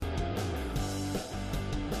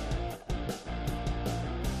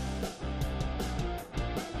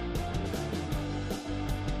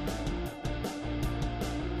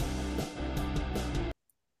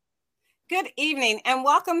Good evening and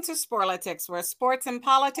welcome to SPORLITIKS, where sports and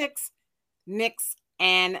politics mix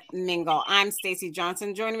and mingle. I'm Stacey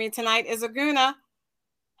Johnson. Joining me tonight is Aguna,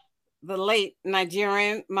 the late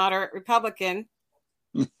Nigerian moderate Republican,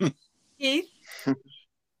 Keith,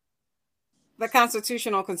 the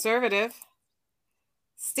constitutional conservative,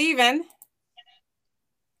 Stephen,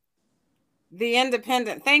 the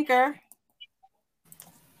independent thinker,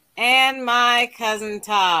 and my cousin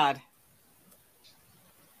Todd.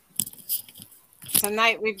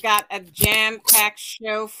 Tonight, we've got a jam-packed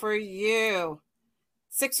show for you.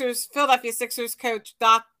 Philadelphia Sixers coach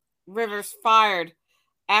Doc Rivers fired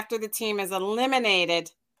after the team is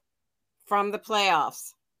eliminated from the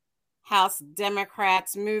playoffs. House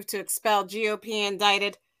Democrats move to expel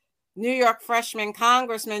GOP-indicted New York freshman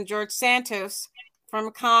Congressman George Santos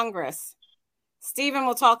from Congress. Stephen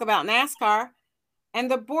will talk about NASCAR,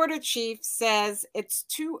 and the border chief says it's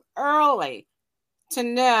too early to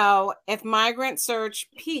know if migrant surge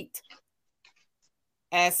peaked,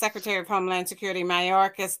 as Secretary of Homeland Security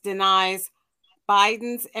Mayorkas denies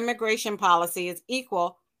Biden's immigration policy is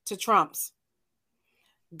equal to Trump's.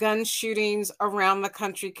 Gun shootings around the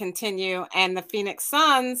country continue, and the Phoenix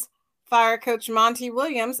Suns fire coach Monty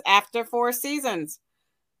Williams after 4 seasons.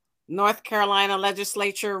 North Carolina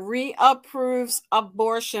legislature reapproves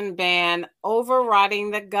abortion ban,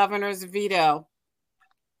 overriding the governor's veto,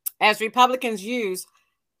 as Republicans use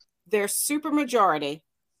their supermajority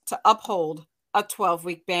to uphold a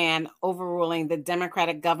 12-week ban, overruling the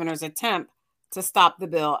Democratic governor's attempt to stop the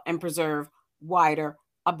bill and preserve wider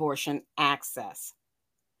abortion access.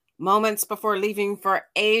 Moments before leaving for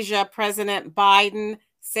Asia, President Biden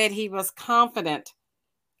said he was confident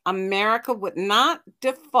America would not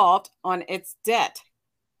default on its debt,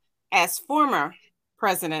 as former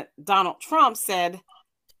President Donald Trump said,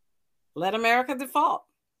 "Let America default."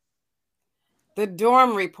 The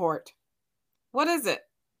Durham report. What is it?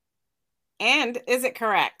 And is it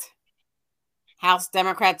correct? House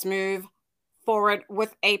Democrats move forward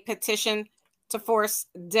with a petition to force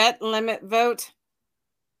debt limit vote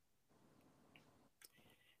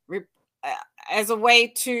as a way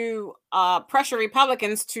to pressure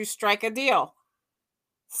Republicans to strike a deal.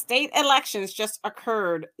 State elections just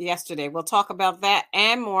occurred yesterday. We'll talk about that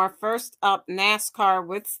and more. First up, NASCAR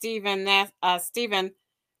with Stephen. Stephen,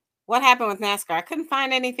 what happened with NASCAR? I couldn't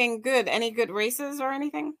find anything good. Any good races or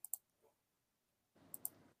anything?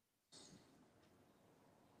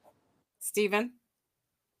 Stephen?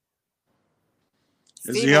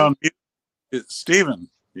 Is he on mute? Stephen,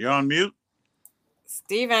 you on mute?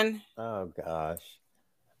 Stephen. Oh, gosh.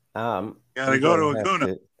 Gotta go to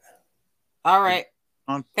Aguna. All right.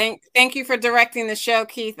 Thank you for directing the show,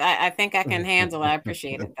 Keith. I think I can handle it. I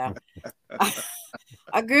appreciate it, though.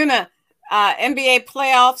 Aguna, NBA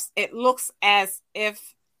playoffs, it looks as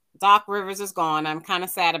if Doc Rivers is gone. I'm kind of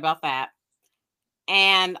sad about that.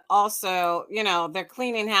 And also, they're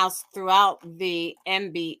cleaning house throughout the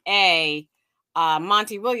NBA.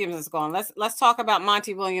 Monty Williams is gone. Let's talk about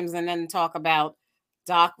Monty Williams and then talk about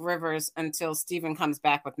Doc Rivers until Stephen comes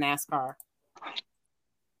back with NASCAR.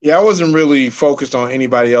 Yeah, I wasn't really focused on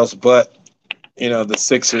anybody else but, the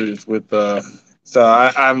Sixers with so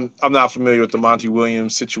I'm not familiar with the Monty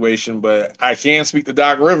Williams situation, but I can speak to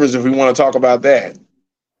Doc Rivers if we want to talk about that.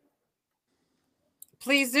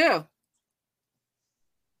 Please do.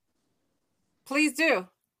 Please do.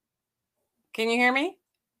 Can you hear me?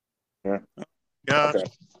 Yeah. Okay.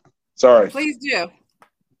 Sorry. Please do.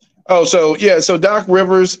 Oh, so Doc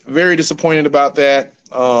Rivers, very disappointed about that.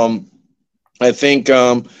 I think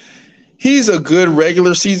he's a good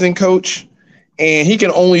regular season coach, and he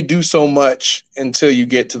can only do so much until you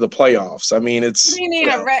get to the playoffs. I mean, it's. You need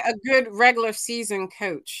a good regular season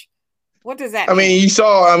coach. What does that mean? I mean, you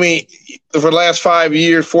saw. For the last 5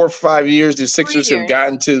 years, 4 or 5 years, the Sixers have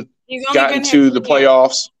gotten to the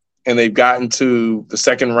playoffs, and they've gotten to the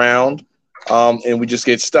second round. And we just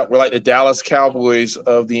get stuck. We're like the Dallas Cowboys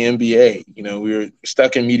of the NBA. We're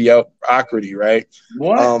stuck in mediocrity, right?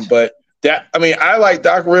 What? But I like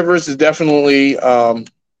Doc Rivers is definitely a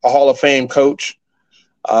Hall of Fame coach,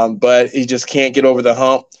 but he just can't get over the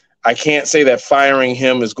hump. I can't say that firing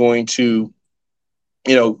him is going to,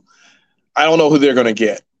 I don't know who they're going to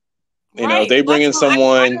get. If they bring in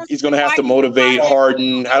someone, he's going to have to motivate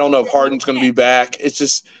Harden. I don't know if Harden's going to be back. It's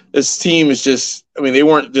just this team is just. They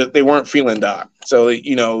weren't feeling Doc. So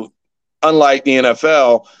unlike the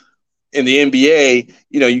NFL, in the NBA,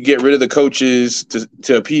 you get rid of the coaches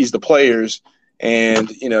to appease the players, and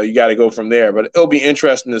you got to go from there. But it'll be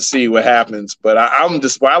interesting to see what happens. But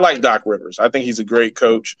I like Doc Rivers. I think he's a great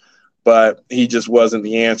coach, but he just wasn't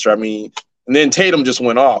the answer. And then Tatum just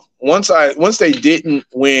went off. Once they didn't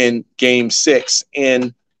win Game 6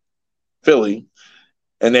 in Philly,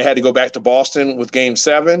 and they had to go back to Boston with Game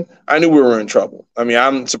 7, I knew we were in trouble. I mean,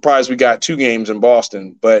 I'm surprised we got 2 games in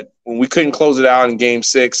Boston, but when we couldn't close it out in Game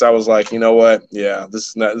 6, I was like, you know what? Yeah,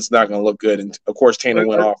 this is not going to look good. And of course, Tatum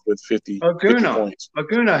went off with 50 points.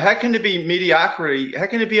 Aguna, how can it be mediocrity? How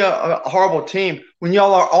can it be a horrible team when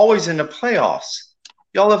y'all are always in the playoffs?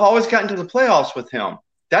 Y'all have always gotten to the playoffs with him.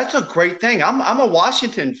 That's a great thing. I'm a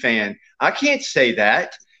Washington fan. I can't say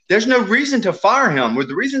that. There's no reason to fire him. The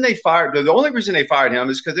only reason they fired him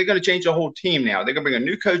is because they're going to change the whole team now. They're going to bring a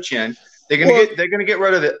new coach in. They're going to get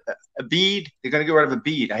rid of Embiid. They're going to get rid of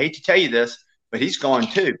Embiid. I hate to tell you this, but he's gone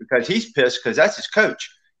too because he's pissed because that's his coach,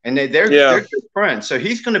 and they're good friends. So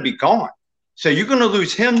he's going to be gone. So you're going to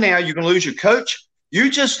lose him now. You're going to lose your coach. You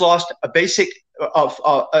just lost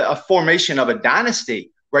a formation of a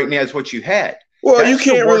dynasty right now is what you had. Well, you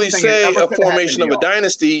can't really say a formation of a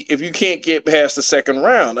dynasty if you can't get past the second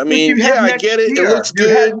round. I mean, I get it. It looks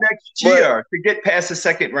good. Next year to get past the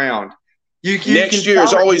second round. Next year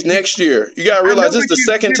is always next year. You got to realize this is the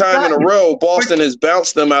second time in a row Boston has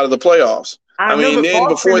bounced them out of the playoffs. I mean, then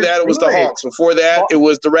before that, it was the Hawks. Before that, it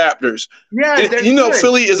was the Raptors. Yeah,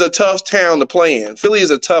 Philly is a tough town to play in. Philly is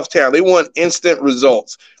a tough town. They want instant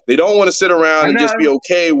results. They don't want to sit around and just be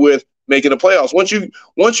okay with making the playoffs. Once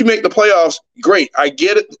you make the playoffs, great. I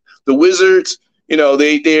get it. The Wizards, they're not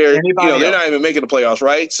even making the playoffs,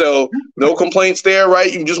 right? So no complaints there,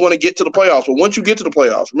 right? You just want to get to the playoffs. But once you get to the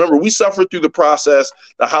playoffs, remember, we suffered through the process,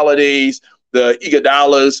 the holidays, the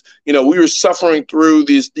Iguodalas. We were suffering through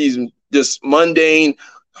these mundane,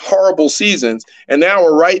 horrible seasons, and now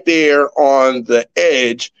we're right there on the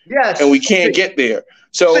edge, and we can't get there.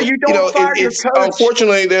 So it's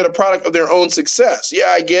unfortunately they're the product of their own success. Yeah,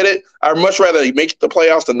 I get it. I'd much rather make the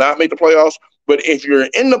playoffs than not make the playoffs. But if you're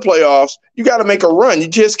in the playoffs, you got to make a run. You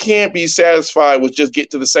just can't be satisfied with just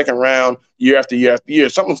get to the second round year after year after year.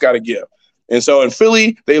 Something's got to give. And so in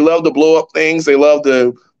Philly, they love to blow up things. They love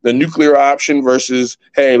the nuclear option versus,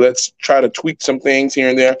 hey, let's try to tweak some things here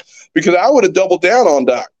and there. Because I would have doubled down on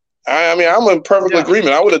Doc. I mean, I'm in perfect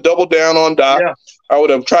agreement. I would have doubled down on Doc. Yeah. I would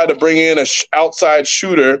have tried to bring in an outside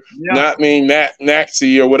shooter, not Matt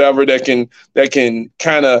Maxey or whatever that can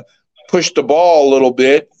kind of push the ball a little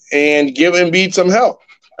bit and give Embiid some help.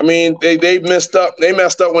 I mean, they messed up. They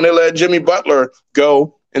messed up when they let Jimmy Butler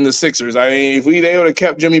go in the Sixers. I mean, if they would have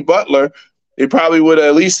kept Jimmy Butler, they probably would have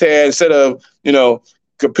at least had, instead of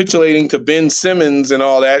capitulating to Ben Simmons and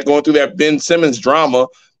all that, going through that Ben Simmons drama,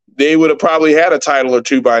 they would have probably had a title or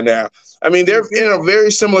two by now. I mean, they're in a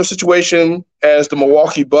very similar situation as the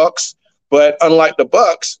Milwaukee Bucks, but unlike the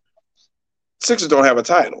Bucks, Sixers don't have a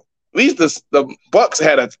title. At least the Bucks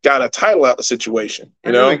got a title out of the situation.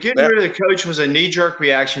 Getting rid of the coach was a knee-jerk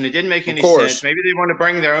reaction. It didn't make any sense. Maybe they want to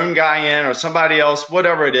bring their own guy in or somebody else,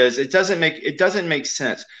 whatever it is. It doesn't make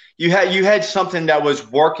sense. You had something that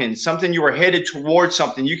was working, something you were headed towards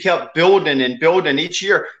something. You kept building and building each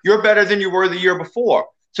year. You're better than you were the year before.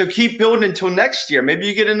 So keep building until next year. Maybe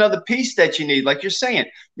you get another piece that you need, like you're saying.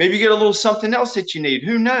 Maybe you get a little something else that you need.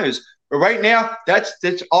 Who knows? But right now, that's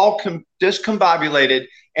all discombobulated.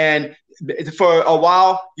 And for a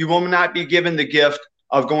while, you will not be given the gift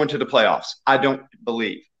of going to the playoffs. I don't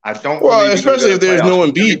believe. Well, especially if there's no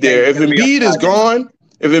Embiid there. If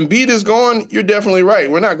Embiid is gone, you're definitely right.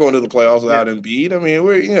 We're not going to the playoffs without Embiid. I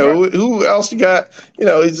mean, who else you got?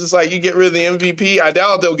 It's just like you get rid of the MVP. I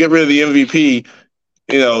doubt they'll get rid of the MVP.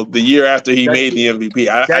 The year after he made the MVP.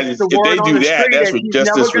 If they do that, that's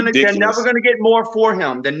just as ridiculous. They're never going to get more for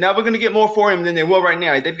him. They're never going to get more for him than they will right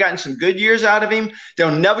now. They've gotten some good years out of him.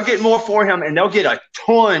 They'll never get more for him, and they'll get a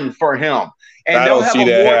ton for him. And they'll have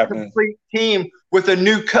a more complete team with a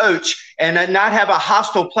new coach and not have a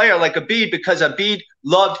hostile player like Embiid, because Embiid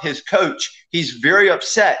loved his coach. He's very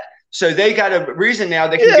upset. So they got a reason now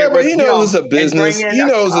they can get rid of him. Yeah, but he knows it's a business. He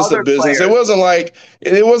knows it's a business. Players. It wasn't like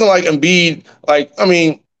Embiid.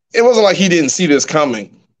 It wasn't like he didn't see this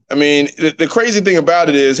coming. I mean, the crazy thing about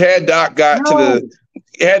it is, had Doc got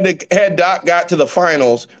to the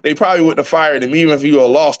finals, they probably wouldn't have fired him. Even if he would have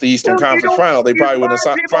lost the Eastern Conference Final, they probably wouldn't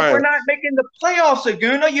have fired him. For not making the playoffs,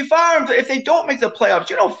 Aguna. You fire them if they don't make the playoffs.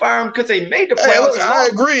 You don't fire them because they made the playoffs. Hey, look, I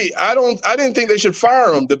agree. I didn't think they should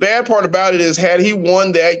fire him. The bad part about it is, had he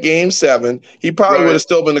won that Game 7, he probably would have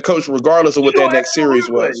still been the coach regardless of what that next series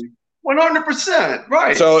was. 100%,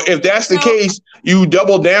 right. So if that's the case, you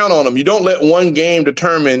double down on him. You don't let one game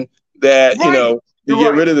determine that, you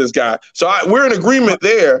get rid of this guy. So we're in agreement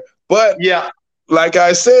there. But like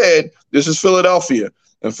I said, this is Philadelphia.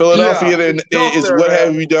 And Philadelphia is what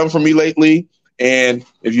have you done for me lately? And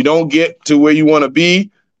if you don't get to where you want to be,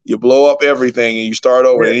 You blow up everything and you start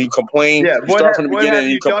over, and you complain. Yeah. You start from the beginning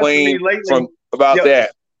and you complain about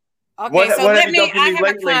that. Okay, what so have you done for I me have a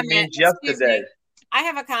lately comment. means Excuse yesterday. me. I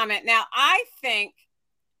have a comment. Now, I think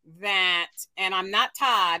that, and I'm not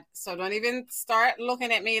Todd, so don't even start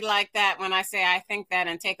looking at me like that when I say I think that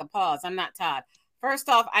and take a pause. I'm not Todd. First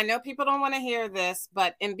off, I know people don't want to hear this,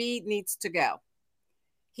 but Embiid needs to go.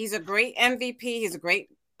 He's a great MVP. He's a great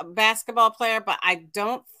basketball player, but I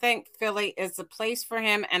don't think Philly is the place for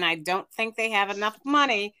him, and I don't think they have enough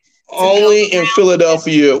money. Only in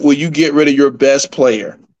Philadelphia will you get rid of your best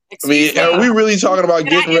player. Excuse me? Are we really talking about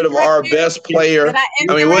getting rid of our best player?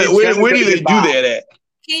 Where do they do that at?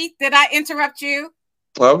 Keith, did I interrupt you?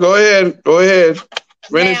 Well, go ahead. Go ahead.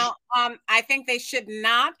 Finish. Now, I think they should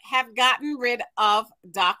not have gotten rid of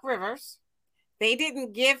Doc Rivers. They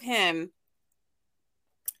didn't give him,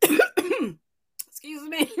 excuse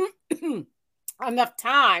me, enough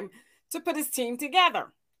time to put his team together.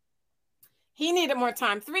 He needed more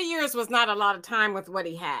time. 3 years was not a lot of time with what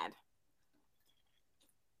he had.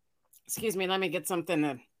 Excuse me, let me get something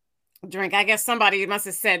to drink. I guess somebody must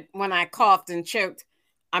have said when I coughed and choked,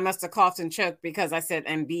 I must have coughed and choked because I said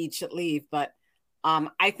Embiid should leave. But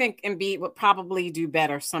I think Embiid would probably do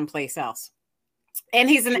better someplace else. And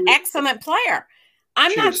he's an excellent player.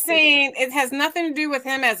 I'm not saying it has nothing to do with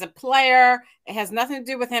him as a player. It has nothing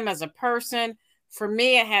to do with him as a person. For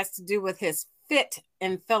me, it has to do with his fit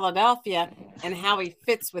in Philadelphia and how he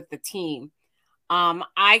fits with the team.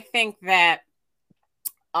 I think that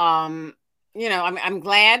you know, I'm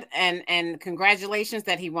glad and congratulations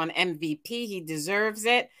that he won MVP. He deserves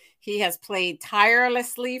it. He has played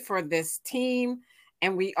tirelessly for this team,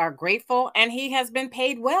 and we are grateful. And he has been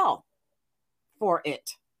paid well for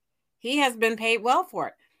it. He has been paid well for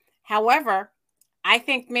it. However, I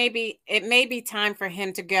think maybe it may be time for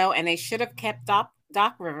him to go, and they should have kept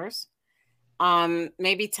Doc Rivers.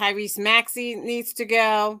 Maybe Tyrese Maxey needs to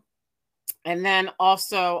go, and then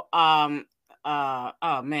also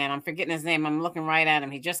oh man, I'm forgetting his name. I'm looking right at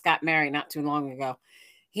him. He just got married not too long ago.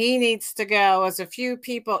 He needs to go. As a few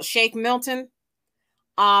people, Shake Milton.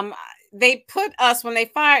 They put us, when they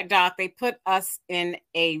fired Doc, they put us in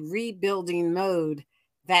a rebuilding mode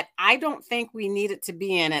that I don't think we needed to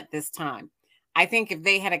be in at this time. I think if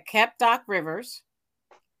they had kept Doc Rivers,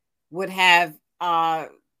 would have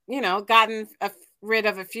you know, gotten rid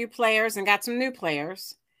of a few players and got some new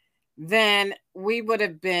players, then we would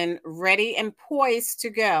have been ready and poised to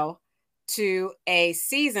go to a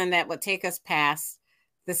season that would take us past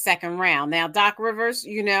the second round. Now, Doc Rivers,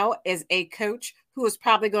 you know, is a coach who is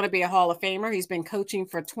probably going to be a Hall of Famer. He's been coaching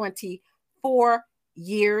for 24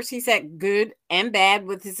 years. He's had good and bad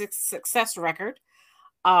with his success record.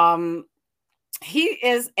 He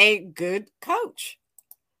is a good coach.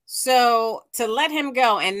 So to let him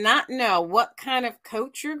go and not know what kind of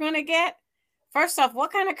coach you're going to get, first off,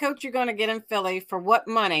 what kind of coach you're going to get in Philly for what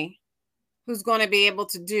money, who's going to be able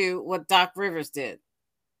to do what Doc Rivers did?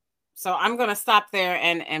 So I'm going to stop there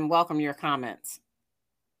and welcome your comments.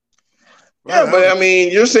 Yeah, but I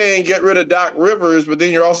mean, you're saying get rid of Doc Rivers, but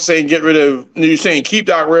then you're also saying you're saying keep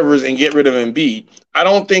Doc Rivers and get rid of Embiid. I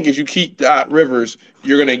don't think if you keep Doc Rivers,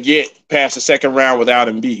 you're going to get past the second round without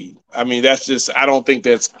Embiid. I mean, I don't think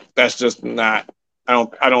that's just not,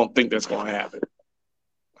 I don't think that's going to happen.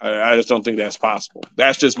 I just don't think that's possible.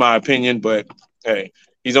 That's just my opinion, but hey,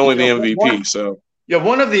 he's only the MVP. So yeah,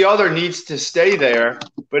 one of the other needs to stay there,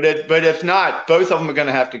 but if not, both of them are going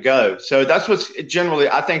to have to go. So that's what's generally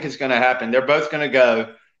I think is going to happen. They're both going to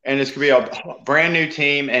go, and it's going to be a brand new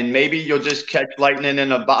team, and maybe you'll just catch lightning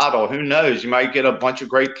in a bottle. Who knows? You might get a bunch of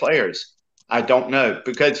great players. I don't know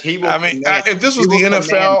because he will. I mean, if this was the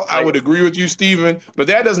NFL, I would agree with you, Steven. But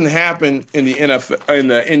that doesn't happen in the NFL, in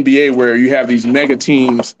the NBA, where you have these mega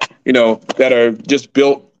teams, you know, that are just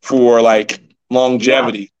built for like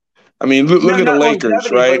longevity. Yeah. I mean, look at the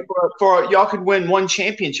Lakers, right? For y'all could win one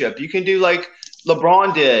championship. You can do like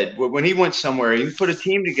LeBron did when he went somewhere. You can put a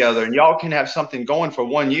team together, and y'all can have something going for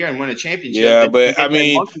 1 year and win a championship. Yeah, but I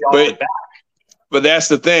mean, but that's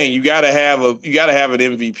the thing. You got to have an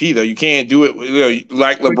MVP though. You can't do it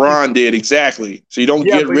like LeBron did exactly. So you don't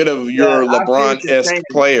get rid of your LeBron-esque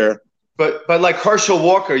player. But like Herschel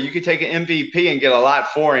Walker, you could take an MVP and get a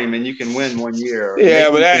lot for him, and you can win 1 year.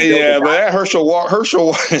 But that Herschel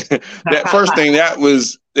that first thing, that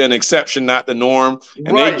was an exception, not the norm.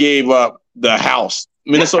 And they gave up the house.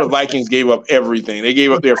 Minnesota Vikings gave up everything. They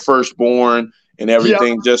gave up their firstborn and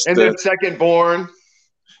everything. And then secondborn.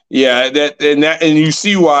 Yeah, and you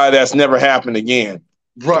see why that's never happened again.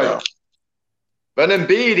 Right. You know? But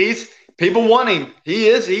Embiid, people want him. He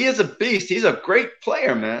is a beast. He's a great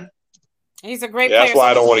player, man. He's a great player. That's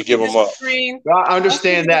why I don't want to give him up. I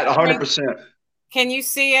understand that 100%. Can you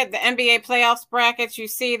see it? The NBA playoffs brackets, you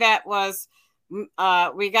see that was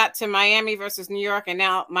we got to Miami versus New York and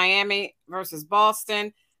now Miami versus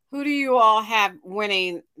Boston. Who do you all have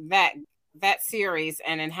winning that series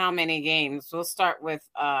and in how many games? We'll start with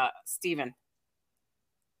Steven.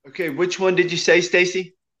 Okay, which one did you say,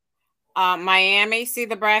 Stacy? Miami. See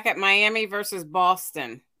the bracket? Miami versus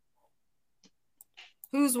Boston.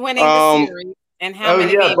 Who's winning the series and how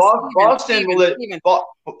many games?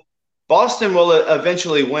 Boston will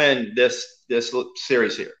eventually win this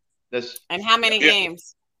series here. And how many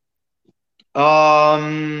games?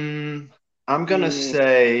 I'm gonna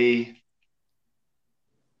say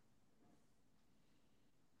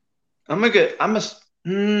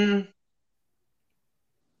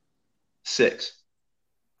 6.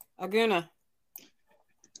 Aguna.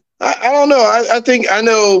 I don't know. I think I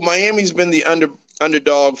know Miami's been the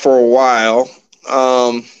underdog for a while.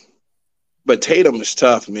 But Tatum is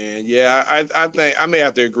tough, man. Yeah, I think I may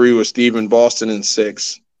have to agree with Steven. Boston in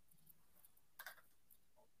 6.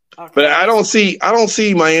 Okay. But I don't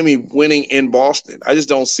see Miami winning in Boston. I just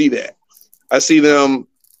don't see that. I see them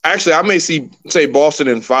actually. I may say Boston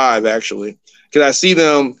in 5 actually, because I see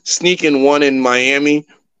them sneaking one in Miami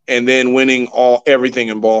and then winning everything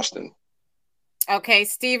in Boston. Okay,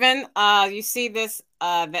 Steven, you see this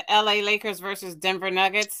the LA Lakers versus Denver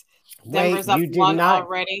Nuggets. Denver's up 1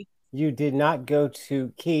 already. You did not go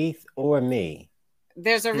to Keith or me.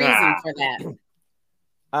 There's a reason for that.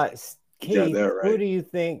 Keith, who do you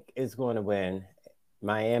think is going to win,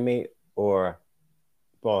 Miami or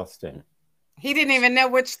Boston? He didn't even know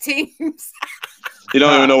which teams. You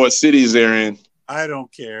don't even know what cities they're in. I don't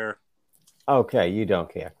care. Okay, you don't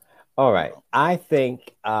care. All right. I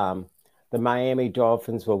think the Miami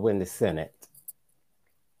Dolphins will win the Senate.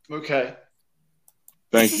 Okay.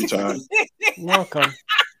 Thank you, Ty. Welcome.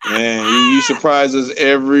 Man, you surprise us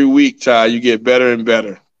every week, Ty. You get better and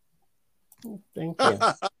better. Thank you.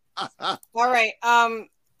 All right.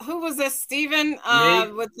 Who was this, Steven?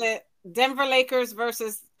 With the Denver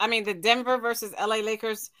versus LA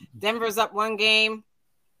Lakers. Denver's up 1 game.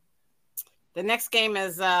 The next game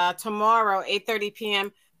is tomorrow, 8:30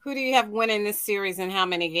 p.m. Who do you have winning this series and how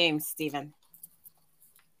many games, Steven?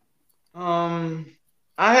 I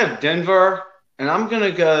have Denver, and I'm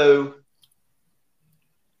gonna go.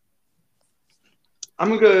 I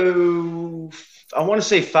want to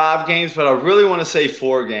say 5 games, but I really want to say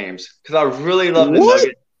 4 games because I really love the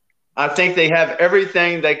Nuggets. I think they have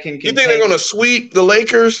everything that can. You think they're going to sweep the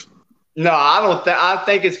Lakers? No, I don't. I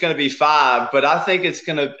think it's going to be 5, but I think it's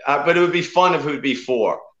going to. But it would be fun if it would be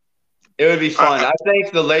 4. It would be fun. I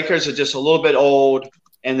think the Lakers are just a little bit old,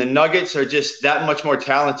 and the Nuggets are just that much more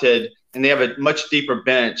talented, and they have a much deeper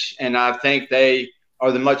bench, and I think they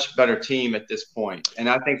are the much better team at this point. And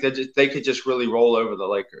I think that they could just really roll over the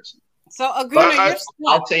Lakers. So, Aguna, you're stuck.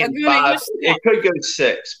 I'll say 5. It could go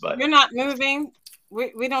 6, but you're not moving.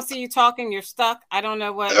 We don't see you talking. You're stuck. I don't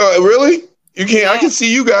know what. Really? You can't. Yeah. I can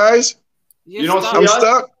see you guys. You don't see I'm us?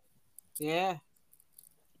 stuck. Yeah.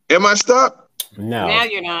 Am I stuck? No. Now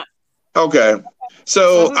you're not. Okay.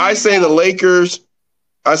 So I say the Lakers.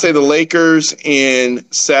 I say the Lakers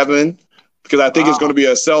in 7 because I think it's going to be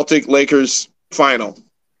a Celtic-Lakers final,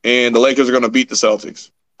 and the Lakers are going to beat the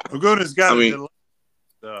Celtics. Aguna's got a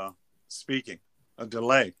delay. Speaking, a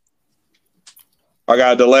delay. I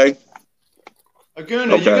got a delay. Aguna,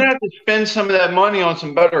 you're gonna have to spend some of that money on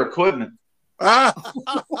some better equipment. Yeah,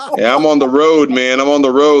 I'm on the road, man. I'm on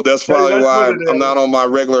the road. That's probably why I'm not on my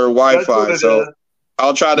regular Wi-Fi. So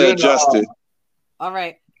I'll try to adjust it. All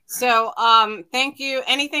right. So, thank you.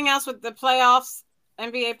 Anything else with the playoffs,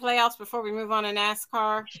 NBA playoffs, before we move on to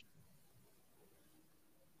NASCAR?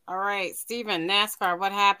 All right, Steven, NASCAR,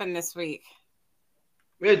 what happened this week?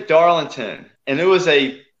 We had Darlington, and it was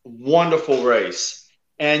a wonderful race.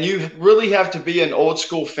 And you really have to be an old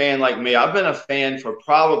school fan like me. I've been a fan for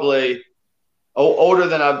probably more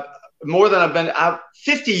than I've been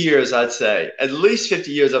 50 years, I'd say. At least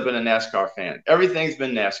 50 years I've been a NASCAR fan. Everything's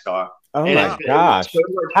been NASCAR. Oh, my gosh.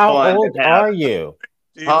 How old are you?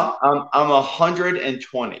 Huh? I'm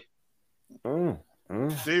 120.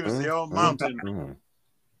 Steven's the old mountain.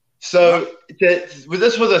 So this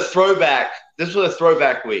was a throwback. This was a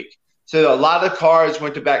throwback week. So a lot of cars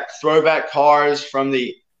went to throwback cars from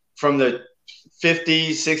the 50s,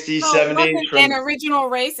 60s, 70s. It wasn't an original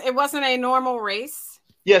race. It wasn't a normal race.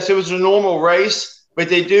 Yes, it was a normal race, but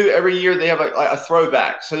they do every year. They have a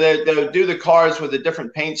throwback. So they'll do the cars with a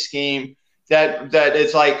different paint scheme. That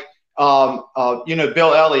it's like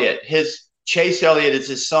Bill Elliott. His Chase Elliott is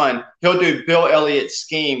his son. He'll do Bill Elliott's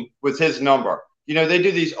scheme with his number. they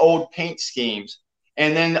do these old paint schemes,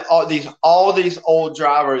 and then all these old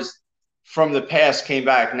drivers from the past came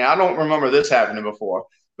back. Now I don't remember this happening before.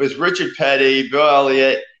 It was Richard Petty, Bill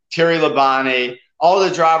Elliott, Terry Labonte, all the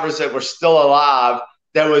drivers that were still alive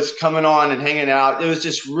that was coming on and hanging out. It was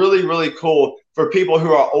just really, really cool for people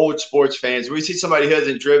who are old sports fans. We see somebody who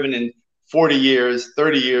hasn't driven in 40 years,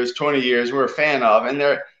 30 years, 20 years, we're a fan of. And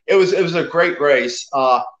it was a great race.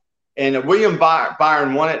 And William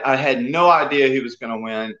Byron won it. I had no idea he was going to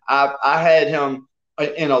win. I had him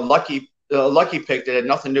in a lucky pick that had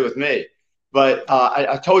nothing to do with me. But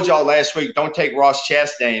I told y'all last week, don't take Ross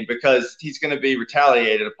Chastain because he's going to be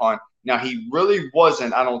retaliated upon. Now, he really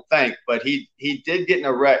wasn't, I don't think, but he did get in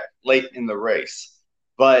a wreck late in the race.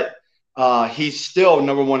 But he's still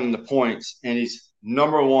number one in the points, and he's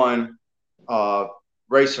number one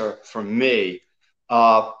racer for me.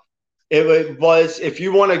 It was, if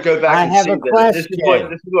you want to go back and see this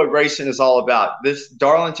is what racing is all about. This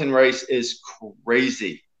Darlington race is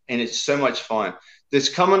crazy, and it's so much fun. This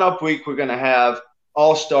coming up week, we're going to have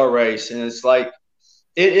All-Star race, and it's like,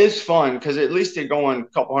 it is fun because at least they're going a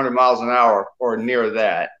couple 100 miles an hour or near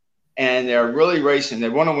that. And they're really racing. They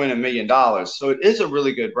want to win $1 million. So it is a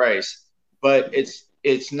really good race, but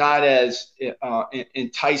it's not as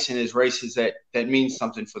enticing as races that mean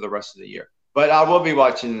something for the rest of the year. But I will be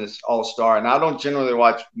watching this All-Star, and I don't generally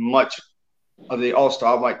watch much of the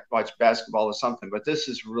All-Star. I might watch basketball or something, but this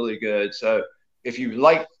is really good. So if you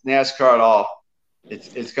like NASCAR at all,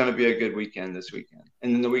 it's going to be a good weekend this weekend.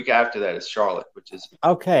 And then the week after that is Charlotte, which is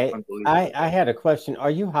okay. I had a question.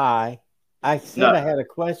 Are you high? I said I had a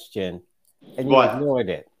question, and you ignored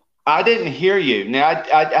it. I didn't hear you. Now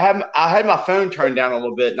I had my phone turned down a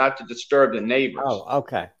little bit, not to disturb the neighbors. Oh,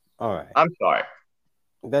 okay. All right. I'm sorry.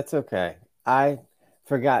 That's okay. I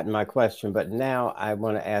forgotten my question, but now I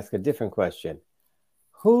want to ask a different question.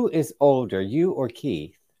 Who is older, you or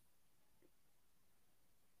Keith?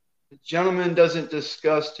 The gentleman doesn't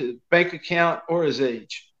discuss his bank account or his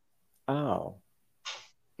age. Oh.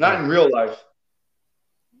 Not in real life.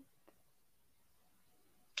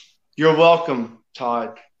 You're welcome,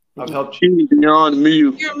 Todd. I've helped you. You're on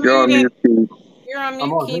mute. You're on mute, Keith. You're on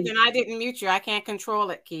mute, Keith, and I didn't mute you. I can't control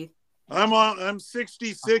it, Keith. I'm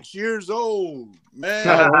 66 years old,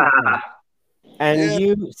 man. And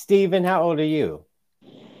you, Stephen, how old are you?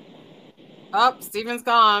 Oh, Stephen's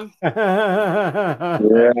gone. Yeah,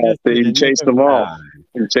 you chased them off.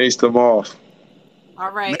 You chased them off.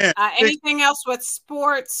 All right. Anything else with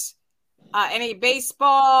sports? Any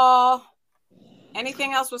baseball?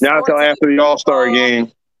 Anything else with sports? Not until after the All-Star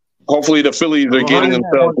game. Hopefully the Phillies are getting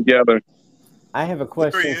themselves together. I have a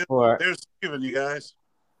question for... There's Stephen, you guys.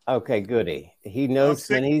 Okay, goody. He knows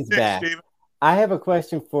when he's back. Steven. I have a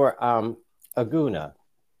question for Aguna.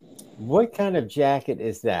 What kind of jacket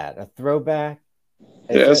is that? A throwback?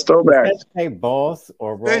 It's throwback. Does that say Boss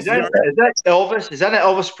or Roll? Is that Elvis? Is that an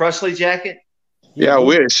Elvis Presley jacket? Yeah, I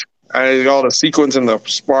wish. All the sequins and the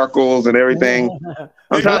sparkles and everything.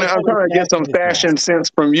 I'm trying to get some fashion sense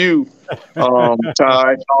from you,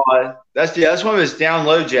 Ty. That's one of his down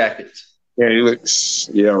low jackets. Yeah, he looks.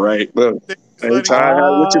 Yeah, right. Look, hey, Ty,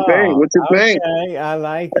 what you think? What you think? I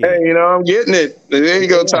like it. Hey, I'm getting it. There you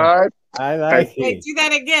go, Ty. I like it. Wait, do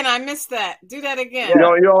that again. I missed that. Do that again.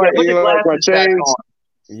 Yeah. You don't like my chains?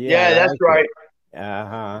 Yeah, that's right.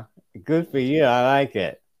 Good for you. I like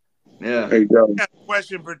it. Yeah. There you go.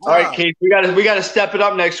 Question for Tom. All right, Keith. We got to step it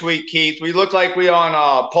up next week, Keith. We look like we on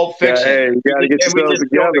Pulp Fiction. Yeah, hey, we got to get yourselves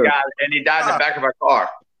together. And he died in the back of our car.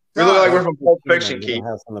 We look like we're from Pulp Fiction, Keith.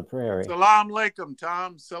 House on the Prairie. Salam alaikum,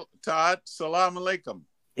 Tom. Todd. Salam alaikum.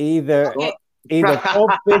 Either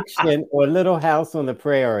Pulp Fiction or Little House on the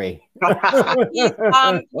Prairie.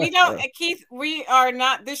 Keith, we are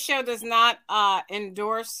not, this show does not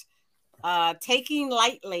endorse taking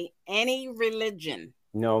lightly any religion.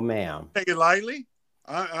 No, ma'am. Take it lightly?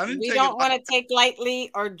 I didn't. We don't want to take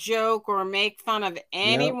lightly or joke or make fun of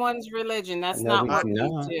anyone's religion. That's not what we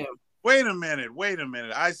do. Wait a minute.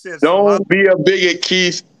 I said, don't be a bigot,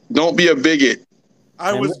 Keith. Don't be a bigot.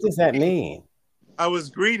 What does that mean? I was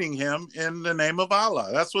greeting him in the name of Allah.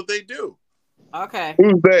 That's what they do. Okay.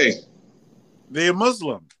 Who's they? They're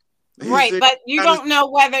Muslim. Right, but you don't know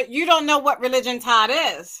what religion Todd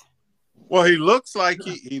is. Well, he looks like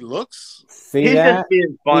he looks. See He's that? Just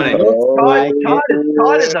being funny.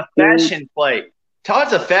 Todd is a fashion plate.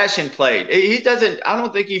 Todd's a fashion plate. He doesn't. I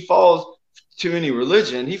don't think he falls to any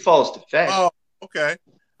religion. He falls to fashion. Oh, okay.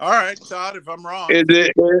 All right, Todd. If I'm wrong, is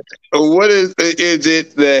it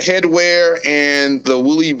the headwear and the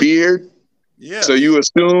woolly beard? Yeah. So you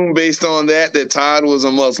assume based on that Todd was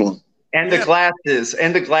a Muslim. And the glasses,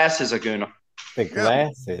 Aguna. The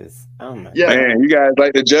glasses. Oh my Yeah. Man, you guys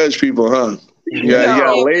like to judge people, huh? You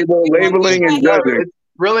got labeling and judging.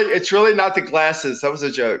 It's really not the glasses. That was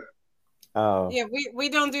a joke. Oh. Yeah, we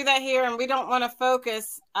don't do that here, and we don't want to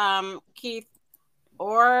focus, Keith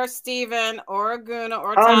or Stephen or Aguna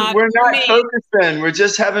or Todd. We're not focusing. We're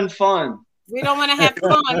just having fun. We don't want to have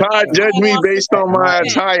fun. Todd judge me based on my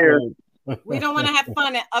attire. We don't want to have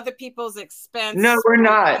fun at other people's expense. No, we're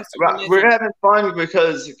not. We're having fun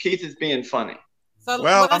because Keith is being funny. So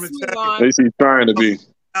let's move on. At least he's trying to be.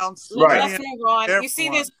 Let's move on. You see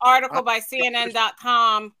this article by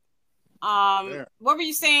CNN.com. What were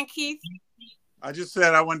you saying, Keith? I just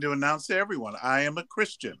said I wanted to announce to everyone I am a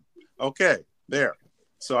Christian. Okay, there.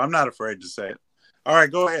 So I'm not afraid to say it. All right,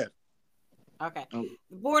 go ahead. Okay.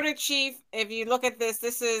 Border Chief, if you look at this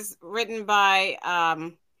is written by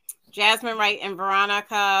Jasmine Wright and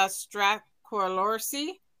Veronica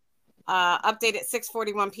Stracorlorsi. Updated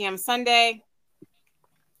 6:41 p.m. Sunday.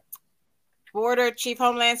 Border Chief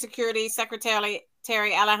Homeland Security Secretary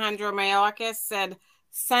Alejandro Mayorkas said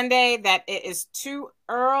Sunday that it is too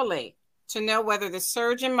early to know whether the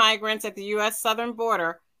surge in migrants at the U.S. southern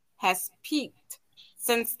border has peaked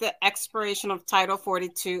since the expiration of Title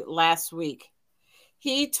 42 last week.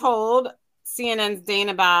 He told CNN's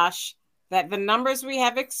Dana Bash that the numbers we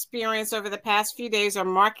have experienced over the past few days are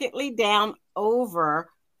markedly down over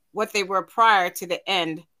what they were prior to the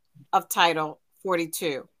end of Title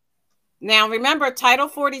 42. Now, remember, Title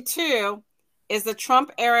 42 is the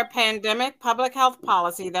Trump-era pandemic public health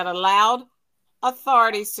policy that allowed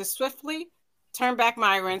authorities to swiftly turn back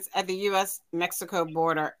migrants at the U.S.-Mexico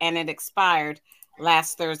border, and it expired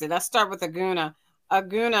last Thursday. Let's start with Aguna.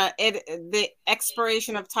 Aguna, the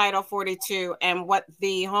expiration of Title 42 and what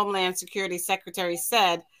the Homeland Security Secretary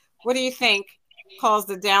said, what do you think caused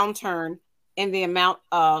the downturn in the amount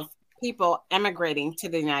of people emigrating to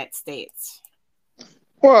the United States?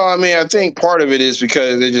 Well, I mean, I think part of it is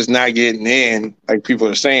because they're just not getting in like people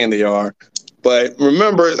are saying they are. But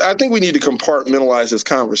remember, I think we need to compartmentalize this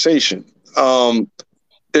conversation.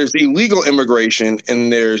 There's illegal immigration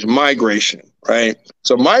and there's migration, right?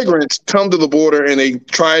 So migrants come to the border and they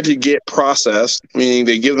try to get processed, meaning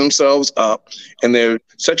they give themselves up, and there's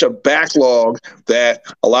such a backlog that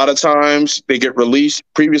a lot of times they get released.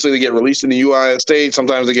 Previously, they get released in the United States.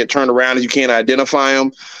 Sometimes they get turned around and you can't identify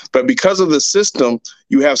them. But because of the system,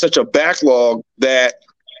 you have such a backlog that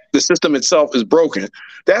the system itself is broken.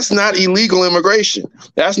 That's not illegal immigration.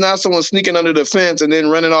 That's not someone sneaking under the fence and then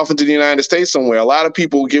running off into the United States somewhere. A lot of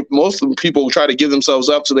people most of the people try to give themselves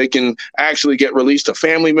up so they can actually get released to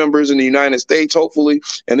family members in the United States, hopefully,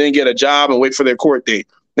 and then get a job and wait for their court date.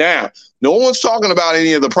 Now, no one's talking about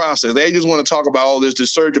any of the process. They just want to talk about, there's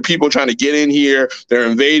this surge of people trying to get in here. They're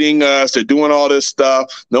invading us. They're doing all this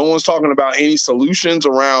stuff. No one's talking about any solutions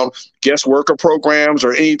around guest worker programs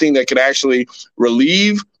or anything that could actually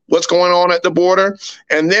relieve what's going on at the border.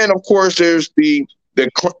 And then, of course, there's the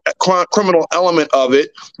criminal element of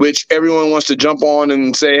it, which everyone wants to jump on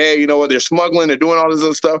and say, hey, you know what, they're smuggling, they're doing all this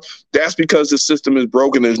other stuff. That's because the system is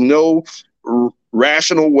broken. There's no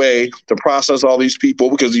rational way to process all these people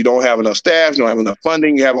because you don't have enough staff, you don't have enough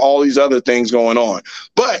funding, you have all these other things going on.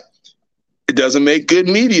 But it doesn't make good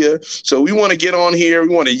media. So we want to get on here.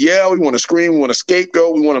 We want to yell. We want to scream. We want to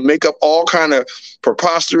scapegoat. We want to make up all kind of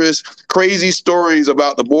preposterous, crazy stories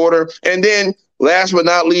about the border. And then last but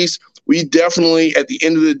not least, we definitely, at the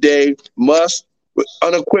end of the day, must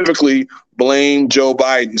unequivocally blame Joe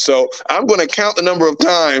Biden. So I'm going to count the number of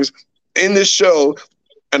times in this show,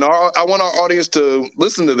 and I want our audience to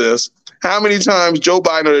listen to this, how many times Joe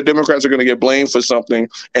Biden or the Democrats are going to get blamed for something,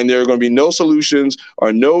 and there are going to be no solutions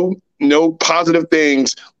or no positive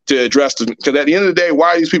things to address them. Because at the end of the day, why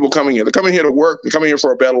are these people coming here? They're coming here to work. They're coming here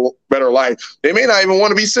for a better life. They may not even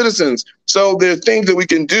want to be citizens. So there are things that we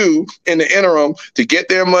can do in the interim to get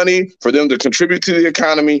their money, for them to contribute to the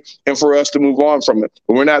economy, and for us to move on from it.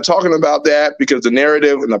 But we're not talking about that because the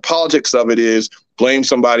narrative and the politics of it is blame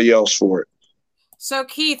somebody else for it. So,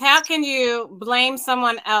 Keith, how can you blame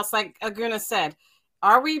someone else? Like Aguna said,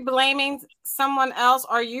 are we blaming someone else?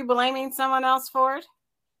 Are you blaming someone else for it?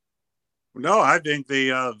 No, I think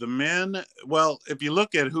the men, well, if you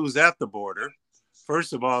look at who's at the border,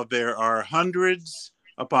 first of all, there are hundreds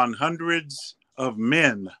upon hundreds of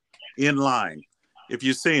men in line. If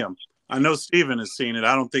you see them, I know Stephen has seen it.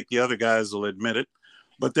 I don't think the other guys will admit it,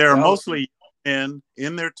 but there are mostly men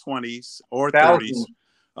in their 20s or 30s.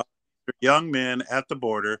 Young men at the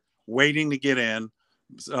border waiting to get in.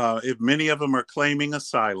 If many of them are claiming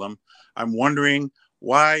asylum, I'm wondering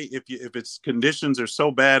why, if its conditions are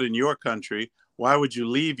so bad in your country, why would you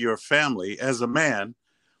leave your family as a man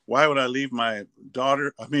Why would I leave my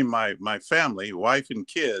daughter, my family, wife and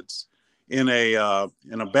kids in a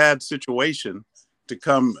bad situation to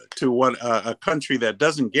come to a country that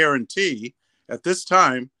doesn't guarantee at this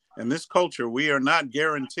time in this culture, we are not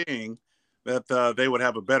guaranteeing that they would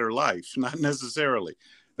have a better life, not necessarily.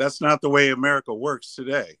 That's not the way America works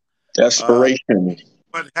today. Desperation.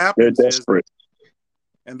 What happens They're desperate.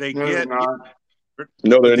 And they No, get...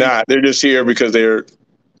 No, they're not. They're just here because they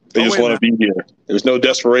just want to be here. There's no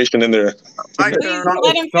desperation in there. Please,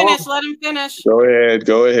 let him finish. Let him finish. Go ahead.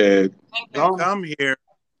 Go ahead.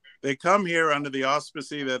 They come here under the auspice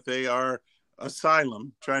that they are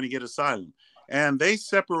trying to get asylum. And they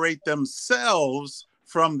separate themselves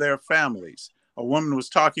from their families. A woman was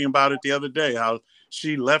talking about it the other day, how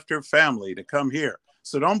she left her family to come here.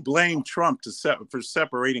 So don't blame Trump for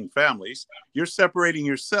separating families. You're separating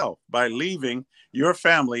yourself by leaving your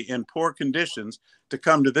family in poor conditions to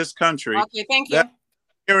come to this country. Okay, thank you.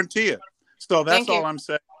 Guarantee it. So that's all I'm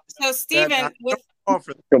saying. So Stephen,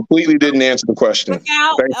 completely didn't answer the question.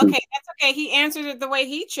 That's okay. He answered it the way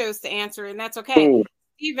he chose to answer it, and that's okay.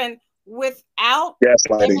 Stephen, without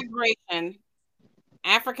immigration,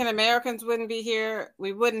 African Americans wouldn't be here.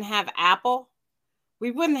 We wouldn't have Apple. We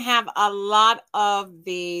wouldn't have a lot of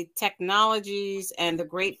the technologies and the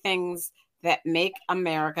great things that make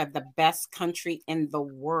America the best country in the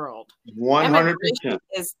world. 100% Immigration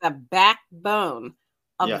is the backbone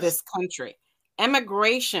of this country.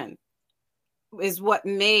 Immigration is what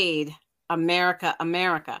made America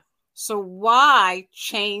America. So why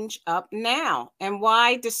change up now? And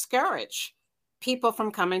why discourage people from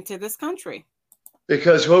coming to this country?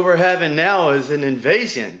 Because what we're having now is an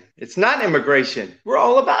invasion. It's not immigration. We're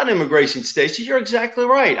all about immigration, Stacey. You're exactly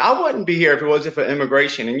right. I wouldn't be here if it wasn't for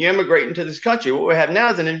immigration. And you immigrate into this country. What we have now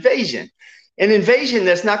is an invasion. An invasion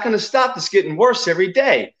that's not going to stop. It's getting worse every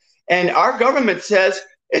day. And our government says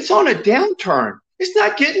it's on a downturn. It's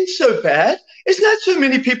not getting so bad. It's not so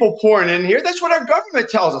many people pouring in here. That's what our government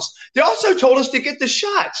tells us. They also told us to get the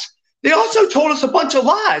shots. They also told us a bunch of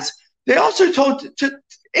lies. They also told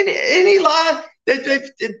any lie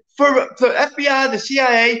for the FBI, the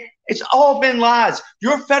CIA, it's all been lies.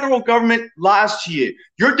 Your federal government lies to you.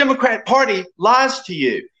 Your Democrat Party lies to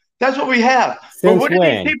you. That's what we have. But what do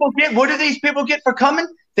these people get? What do these people get for coming?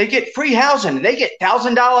 They get free housing. They get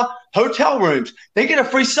 $1,000 hotel rooms. They get a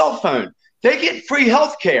free cell phone. They get free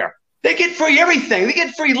health care. They get free everything. They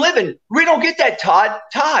get free living. We don't get that, Todd.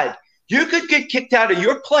 Todd, you could get kicked out of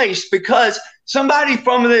your place because somebody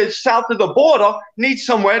from the south of the border needs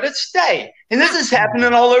somewhere to stay. And this is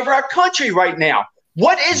happening all over our country right now.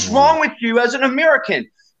 What is wrong with you as an American?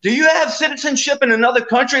 Do you have citizenship in another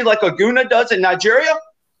country like Aguna does in Nigeria?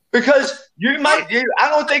 Because I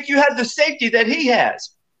don't think you have the safety that he has.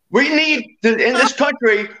 We need in this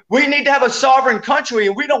country, we need to have a sovereign country,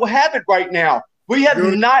 and we don't have it right now. We have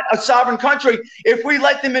not a sovereign country. If we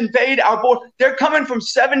let them invade our border, they're coming from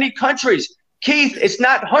 70 countries. Keith, it's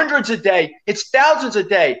not hundreds a day, it's thousands a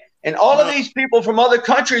day. And all of these people from other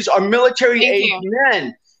countries are military-aged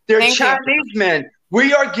men. They're Chinese men.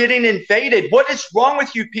 We are getting invaded. What is wrong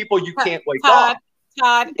with you people? You can't wake up.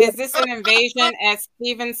 Todd, is this an invasion, as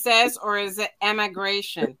Stephen says, or is it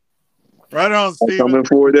emigration? Right on, Stephen.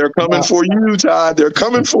 They're coming for you, Todd. They're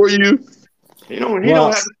coming for you. Don't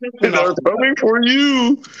have they're coming for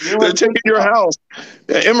you. They're taking your house.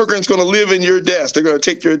 The immigrant's going to live in your desk. They're going to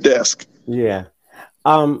take your desk. Yeah.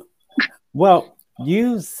 Well,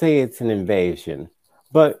 you say it's an invasion,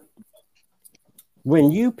 but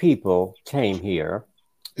when you people came here,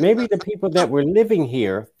 maybe the people that were living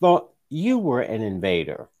here thought you were an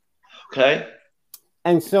invader. Okay.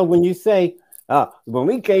 And so when you say, when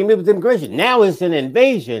we came, it was immigration. Now it's an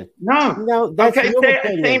invasion. No, that's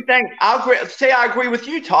okay. Same thing. I agree with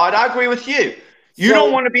you, Todd. I agree with you. You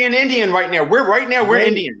don't want to be an Indian right now. We're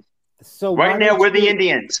Indians. So right now we're the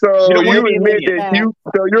Indians. So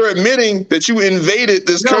you're admitting that you invaded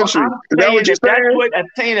this country. Is that what you're saying? I'm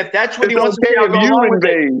saying if that's what he wants to say, I'll go along with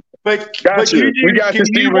it. But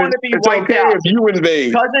you want to be wiped out. If you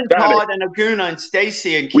invade. Cousin Todd and Aguna and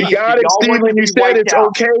Stacy and Keith. We got it, Stephen. You said it's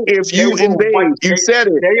okay if you invade. You said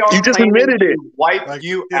it. You just admitted it. Wipe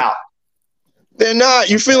you out. They're not.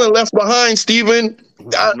 You're feeling left behind, Stephen.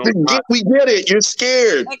 We get it. You're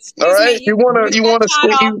scared. All right. You want to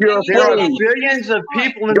scream. There are billions of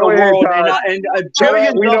people in the world, and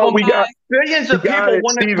billions of people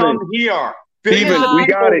want to come here. Stephen, we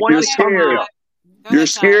got it. You're scared. You're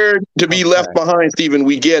scared to be left behind, Stephen.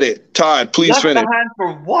 We get it. Todd, please finish. Left behind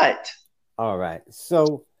for what? All right.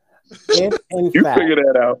 So, if in you fact figure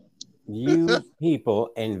that out. you people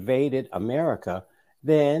invaded America,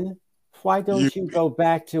 then Why don't you go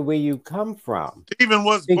back to where you come from? Stephen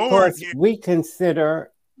was born Because here. we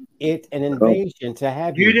consider it an invasion to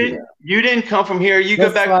have you here. You didn't come from here. You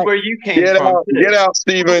go back to where you came from. Get out,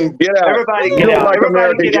 Stephen. Get out. Everybody get out.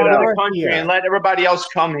 Everybody get out of the country and let everybody else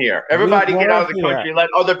come here. Everybody get out of the country and let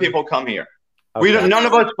other people come here. Okay. None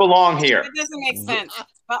of us belong here. It doesn't make sense.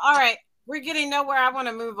 But all right, we're getting nowhere. I want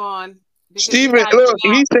to move on. Stephen, look,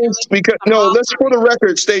 he thinks because let's for the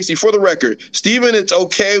record, Stacy, for the record, Stephen, it's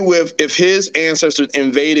okay with if his ancestors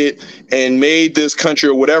invaded and made this country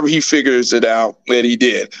or whatever he figures it out that he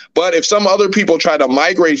did. But if some other people try to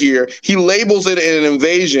migrate here, he labels it an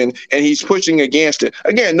invasion and he's pushing against it.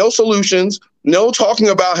 Again, no solutions, no talking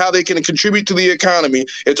about how they can contribute to the economy.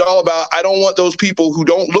 It's all about I don't want those people who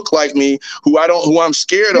don't look like me, who I'm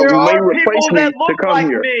scared of, who may replace me to come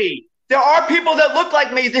here. There are people that look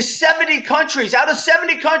like me. There's 70 countries. Out of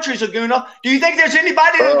 70 countries, Aguna, do you think there's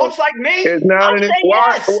anybody that looks like me? It's not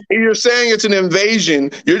yes. You're saying it's an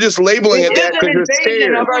invasion. You're just labeling it that because you're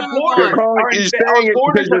scared. Of our borders. You're saying it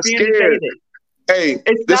because you're scared. Hey,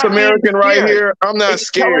 this American right here, I'm not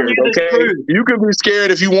scared, okay? You can be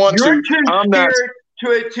scared if you want to. I'm not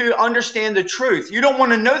to understand the truth. You don't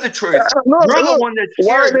want to know the truth. You're the one that's scared.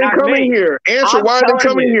 Why are they coming here? Answer, why are they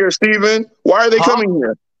coming here, Stephen? Why are they coming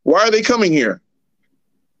here? Why are they coming here?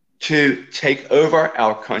 To take over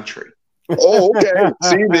our country. Oh, okay.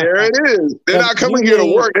 See, there it is. They're not coming here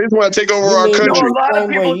to work. They just want to take over our country. A lot of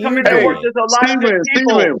people coming to work. There's a lot of people.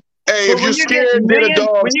 Stephen, hey, if you're scared, get a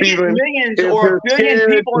dog, Stephen. Millions or a billion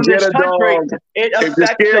people in this country, it affects us. If you're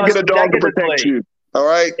scared, get a dog to protect you. All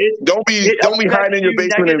right? Don't be hiding in your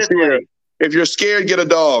basement in fear. If you're scared, get a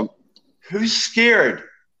dog. Who's scared?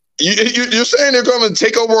 You're saying they're going to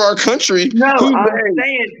take over our country. No, I'm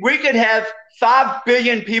saying we could have 5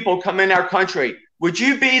 billion people come in our country. Would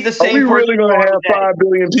you be the same person? Are we really going to have 5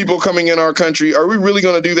 billion people coming in our country? Are we really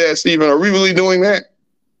going to do that, Stephen? Are we really doing that?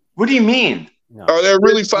 What do you mean? No. Are there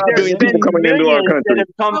really 5 billion people coming into our country? That have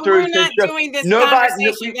come through we're not doing this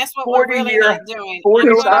conversation. That's what we're really not doing.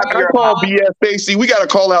 I call BS, Stacey. We got to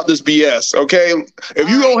call out this BS, okay? If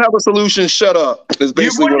you don't have a solution, shut up. That's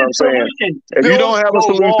basically what I'm saying. If you don't have a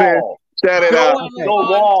solution, shut it out.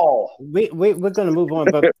 We're going to move on,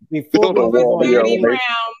 but before we move on, 30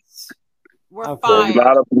 rounds were fired. A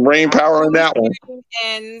lot of brain power in that one.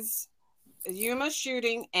 Yuma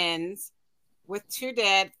shooting ends with 2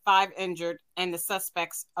 dead, 5 injured, and the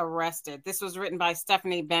suspects arrested. This was written by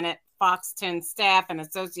Stephanie Bennett, Fox 10 staff, and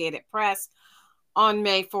Associated Press on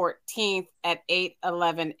May 14th at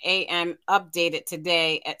 8:11 a.m., updated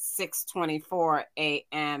today at 6:24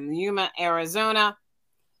 a.m. Yuma, Arizona.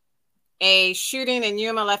 A shooting in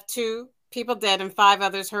Yuma left 2 people dead and 5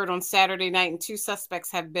 others hurt on Saturday night, and 2 suspects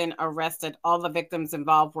have been arrested. All the victims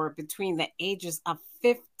involved were between the ages of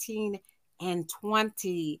 15 and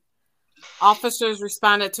 20. Officers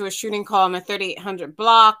responded to a shooting call on the 3800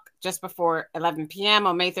 block just before 11 p.m.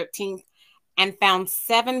 on May 13th and found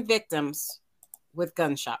 7 victims with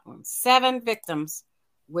gunshot wounds. 7 victims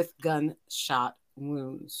with gunshot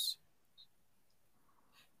wounds.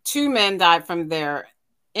 2 men died from their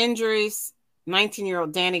injuries,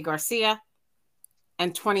 19-year-old Danny Garcia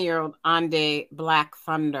and 20-year-old Ande Black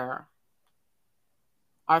Thunder.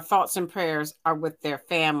 Our thoughts and prayers are with their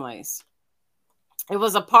families. It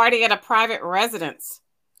was a party at a private residence.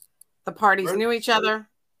 The parties knew each other,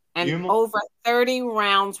 and over 30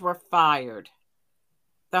 rounds were fired.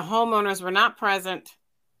 The homeowners were not present,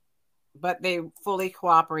 but they fully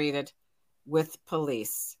cooperated with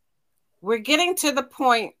police. We're getting to the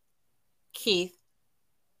point, Keith,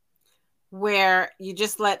 where you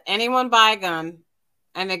just let anyone buy a gun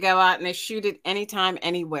and they go out and they shoot it anytime,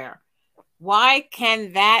 anywhere. Why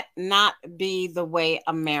can that not be the way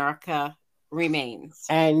America remains?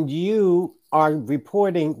 And you are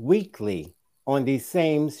reporting weekly on these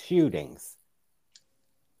same shootings.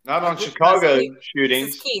 Not on Chicago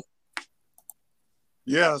shootings.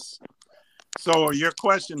 Yes. So your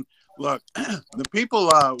question, look, the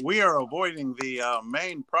people, we are avoiding the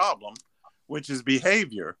main problem, which is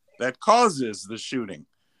behavior that causes the shooting.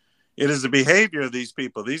 It is the behavior of these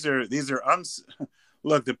people.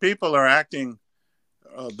 Look, the people are acting.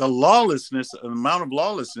 The lawlessness, the amount of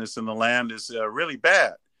lawlessness in the land is really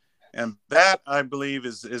bad, and that I believe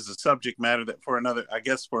is a subject matter that for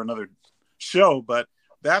another show. But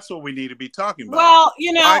that's what we need to be talking about. Well,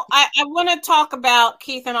 I want to talk about,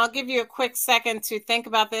 Keith, and I'll give you a quick second to think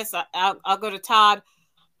about this. I'll go to Todd.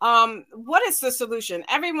 What is the solution?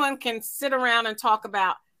 Everyone can sit around and talk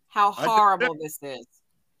about how horrible this is.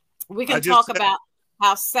 We can talk about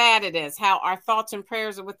how sad it is, how our thoughts and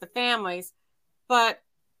prayers are with the families, but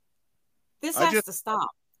this has to stop.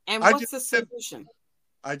 And what's the solution?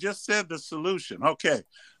 I just said the solution. Okay,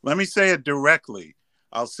 let me say it directly.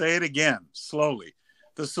 I'll say it again slowly.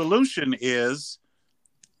 The solution is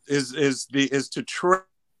to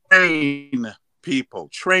train people,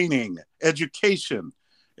 training, education.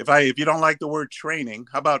 If you don't like the word training,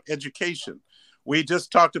 how about education? We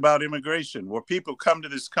just talked about immigration, where people come to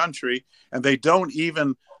this country and they don't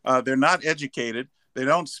even, they're not educated. They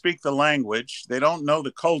don't speak the language. They don't know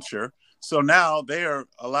the culture. So now they are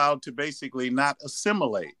allowed to basically not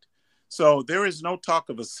assimilate. So there is no talk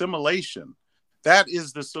of assimilation. That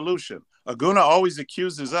is the solution. Aguna always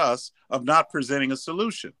accuses us of not presenting a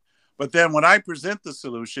solution. But then when I present the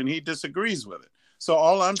solution, he disagrees with it. So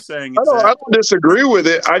all I'm saying is I don't disagree with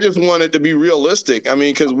it. I just want it to be realistic. I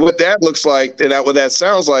mean, because what that looks like and what that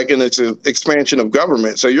sounds like, and it's an expansion of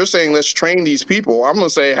government. So you're saying let's train these people. I'm going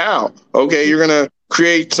to say how. Okay, you're going to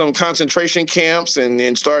create some concentration camps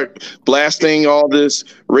and start blasting all this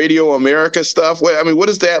Radio America stuff. What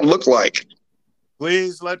does that look like?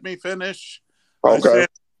 Please let me finish. Okay. I said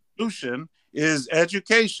the solution is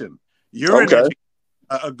education. You're an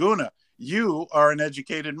Aguna. You are an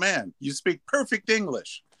educated man. You speak perfect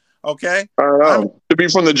English. Okay? To be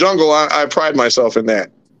from the jungle, I pride myself in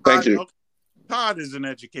that. Thank you. Okay. Todd is an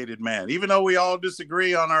educated man. Even though we all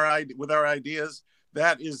disagree on with our ideas,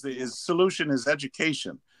 that is his solution is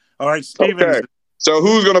education. All right, Stephen. Okay. So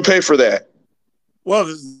who's going to pay for that? Well,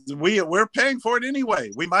 we're paying for it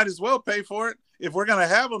anyway. We might as well pay for it. If we're going to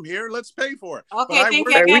have them here, let's pay for it. Okay,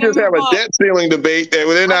 we just have a debt ceiling debate. They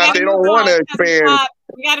don't want to expand.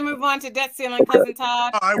 We got to move on to debt ceiling, Cousin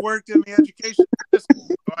Todd. I worked in the education system.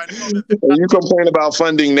 So I know that you complain about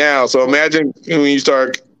funding now. So imagine when you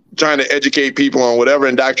start trying to educate people on whatever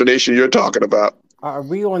indoctrination you're talking about. Are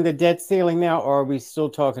we on the debt ceiling now, or are we still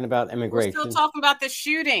talking about immigration? We're still talking about the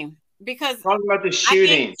shooting because talking about the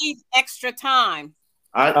shooting. I need extra time.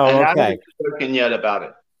 Okay. I haven't spoken yet about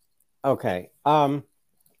it. Okay.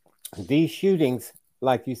 These shootings,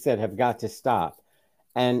 like you said, have got to stop.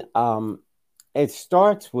 And it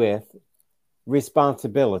starts with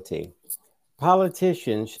responsibility.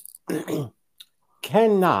 Politicians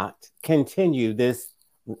cannot continue this.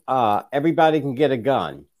 Everybody can get a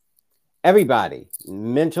gun. Everybody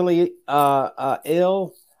mentally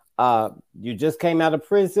ill. You just came out of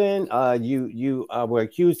prison. You were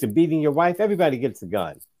accused of beating your wife. Everybody gets a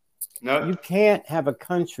gun. No, you can't have a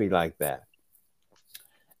country like that.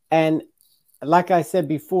 And like I said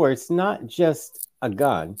before, it's not just a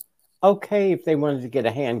gun. Okay, if they wanted to get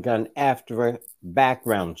a handgun after a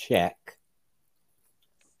background check,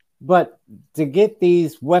 but to get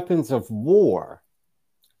these weapons of war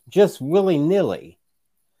just willy-nilly,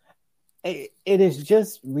 it is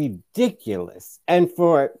just ridiculous. And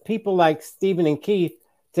for people like Stephen and Keith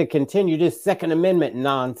to continue this Second Amendment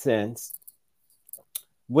nonsense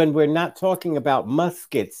when we're not talking about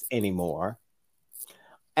muskets anymore.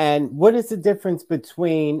 And what is the difference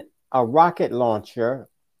between a rocket launcher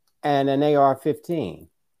and an AR-15?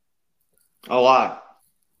 A lot.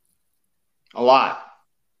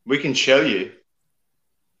 We can show you.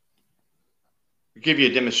 We'll give you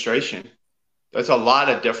a demonstration. There's a lot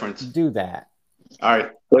of difference. Do that. All right.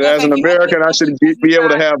 But as an American, I should be able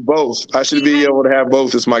to have both. I should be able to have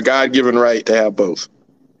both. It's my God-given right to have both.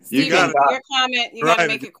 Steven, your comment, you got to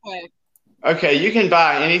make it quick. Okay, you can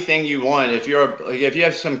buy anything you want. If you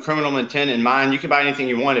have some criminal intent in mind, you can buy anything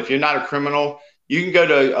you want. If you're not a criminal, you can go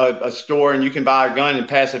to a store and you can buy a gun and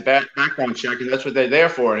pass a background check, and that's what they're there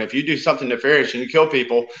for. And if you do something nefarious and you kill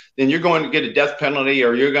people, then you're going to get a death penalty,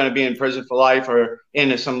 or you're going to be in prison for life, or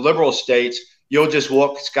in some liberal states, you'll just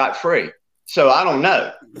walk scot-free. So I don't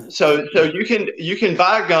know. So you can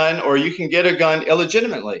buy a gun, or you can get a gun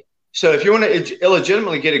illegitimately. So if you want to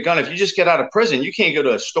illegitimately get a gun, if you just get out of prison, you can't go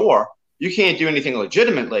to a store. You can't do anything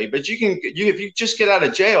legitimately, but if you just get out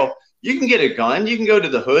of jail, you can get a gun. You can go to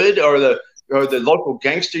the hood or the local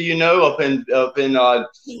gangster, up in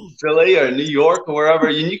Philly or New York or wherever,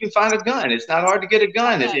 and you can find a gun. It's not hard to get a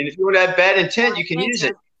gun. And if you want to have bad intent, you can use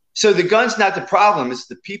it. So the gun's not the problem. It's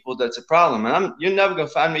the people that's the problem. And you're never going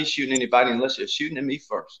to find me shooting anybody unless you're shooting at me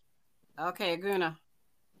first. Okay, Aguna.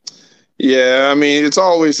 Yeah, I mean, it's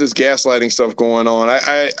always this gaslighting stuff going on.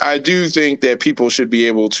 I do think that people should be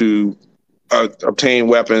able to obtain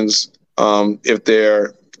weapons if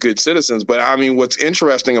they're good citizens. But I mean, what's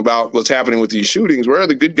interesting about what's happening with these shootings, where are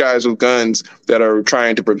the good guys with guns that are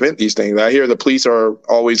trying to prevent these things? I hear the police are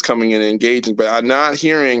always coming in and engaging, but I'm not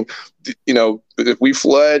hearing, if we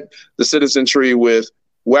flood the citizenry with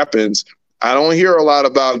weapons, I don't hear a lot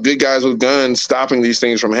about good guys with guns stopping these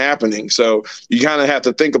things from happening. So you kind of have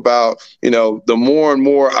to think about, the more and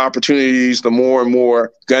more opportunities, the more and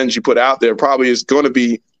more guns you put out there, probably is going to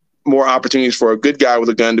be more opportunities for a good guy with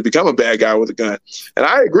a gun to become a bad guy with a gun. And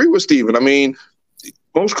I agree with Stephen. I mean,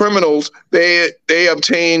 most criminals, they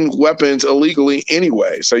obtain weapons illegally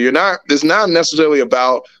anyway. So it's not necessarily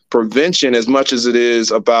about prevention as much as it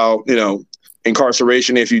is about,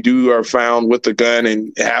 incarceration if you are found with a gun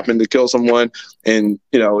and happen to kill someone. And,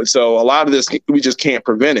 so a lot of this, we just can't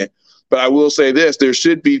prevent it. But I will say this, there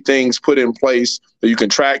should be things put in place that you can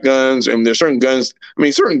track guns. And there's certain guns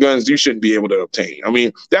you shouldn't be able to obtain. I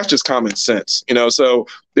mean, that's just common sense, so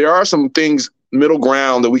there are some things, middle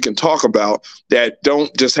ground, that we can talk about that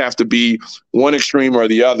don't just have to be one extreme or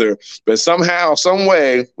the other. But somehow, some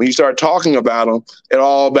way, when you start talking about them, it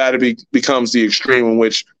all becomes the extreme in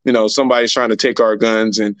which, somebody's trying to take our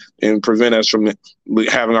guns and prevent us from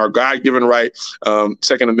having our God-given right,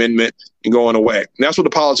 Second Amendment, and going away. And that's what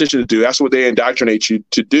the politicians do. That's what they indoctrinate you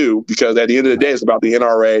to do, because at the end of the day, it's about the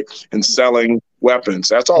NRA and selling weapons.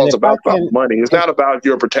 That's all it's about money. It's not about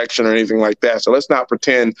your protection or anything like that. So let's not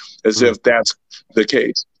pretend as if that's the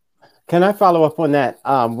case. Can I follow up on that?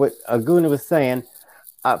 What Aguna was saying,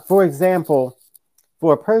 for example,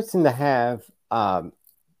 for a person to have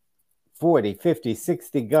 40, 50,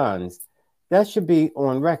 60 guns, that should be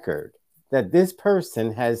on record that this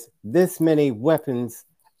person has this many weapons,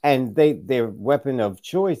 and their weapon of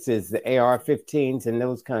choice is the AR-15s and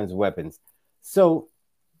those kinds of weapons. So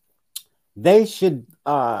they should,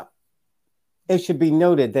 it should be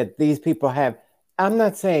noted that these people have, I'm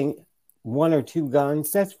not saying 1 or 2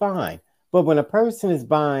 guns, that's fine. But when a person is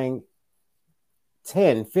buying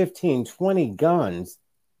 10, 15, 20 guns,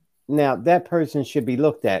 now that person should be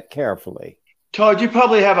looked at carefully. Todd, you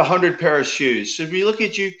probably have 100 pair of shoes. Should we look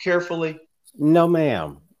at you carefully? No,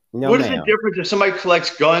 ma'am. No, what is the difference if somebody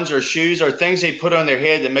collects guns or shoes or things they put on their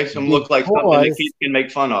head that makes them look like something the kids can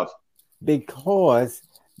make fun of? Because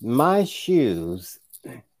my shoes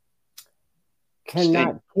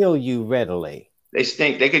cannot kill you readily. They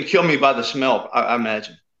stink. They could kill me by the smell, I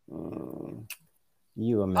imagine.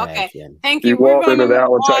 You imagine. Okay, thank you. You walked into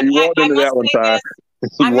that one, Ty. You walked into that one, Ty.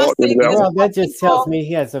 Well, that just tells me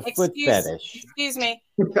he has a foot fetish. Excuse me.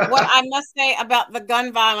 What I must say about the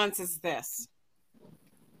gun violence is this.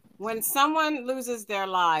 When someone loses their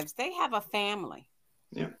lives, they have a family.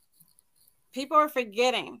 Yeah. People are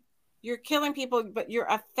forgetting. You're killing people, but you're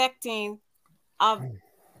affecting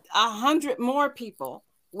 100 more people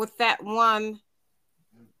with that one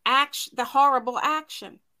action, the horrible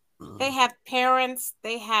action. They have parents,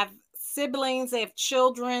 they have siblings, they have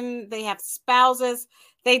children, they have spouses.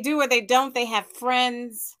 They do or they don't. They have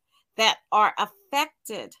friends that are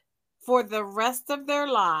affected for the rest of their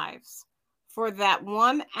lives for that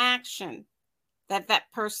one action that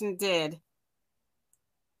person did.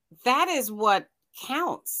 That is what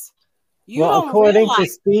counts. Well, according to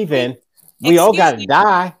Stephen, we all got to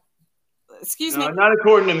die. Excuse me. Not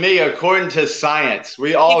according to me. According to science,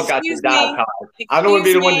 we all got to die, Todd. I don't want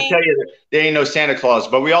to be the one to tell you that there ain't no Santa Claus,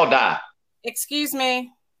 but we all die. Excuse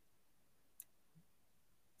me.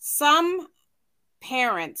 Some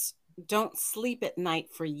parents don't sleep at night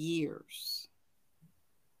for years.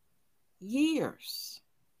 Years.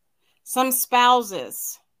 Some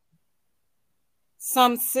spouses,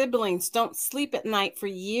 some siblings don't sleep at night for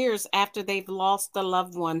years after they've lost a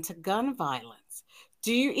loved one to gun violence.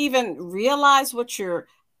 Do you even realize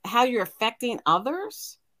how you're affecting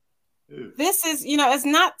others? This is, it's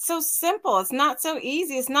not so simple. It's not so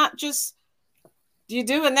easy. It's not just you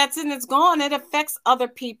do and that's it and it's gone. It affects other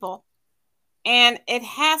people. And it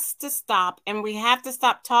has to stop. And we have to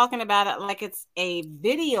stop talking about it like it's a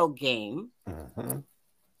video game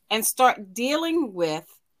and start dealing with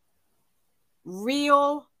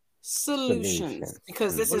real solutions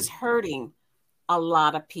because this is hurting a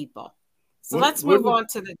lot of people. So let's move on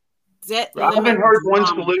to the debt limit. I haven't heard one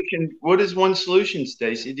solution. What is one solution,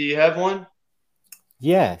 Stacey? Do you have one?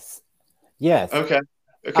 Yes. Okay.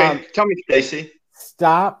 Tell me, Stacey.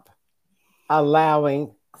 Stop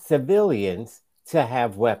allowing civilians to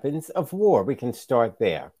have weapons of war. We can start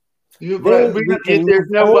there. There's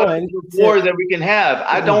no weapons of war that we can have.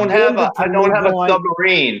 I don't have a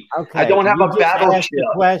submarine. Okay. I don't have a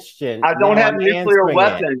battleship. I don't have nuclear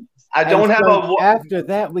weapons. I don't have a. After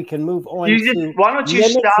that, we can move on. Why don't you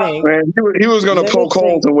stop? Man, he was going to poke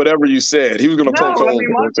holes in whatever you said. He was going to poke holes in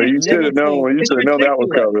it. So you should have known. You should have known that was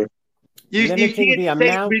coming. You can't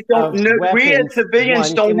say we as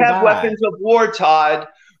civilians don't have weapons of war, Todd.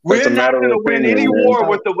 We're not going to win any war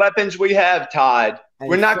with the weapons we have, Todd.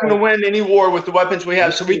 We're not going to win any war with the weapons we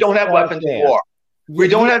have, so we don't have weapons of war. We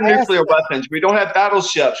don't have nuclear weapons. We don't have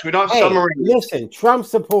battleships. We don't have submarines. Listen, Trump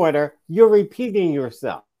supporter, you're repeating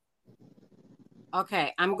yourself.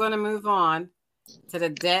 Okay, I'm going to move on to the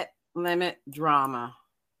debt limit drama.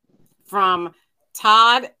 from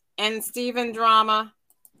Todd and Stephen drama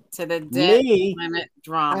to the debt limit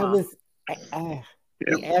drama.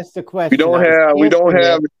 He asked the question. We don't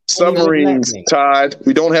have submarines, Todd.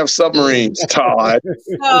 We don't have submarines, Todd.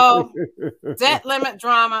 So, debt limit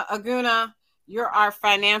drama. Aguna, you're our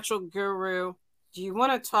financial guru. Do you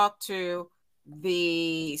want to talk to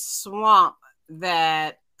the swamp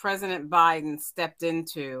that President Biden stepped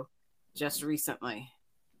into just recently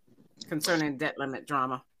concerning debt limit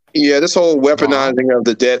drama? Yeah, this whole weaponizing of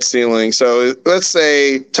the debt ceiling. So let's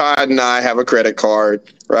say Todd and I have a credit card,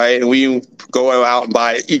 right? And we go out and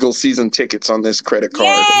buy Eagle season tickets on this credit card.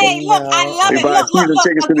 Yay! Look, I love it.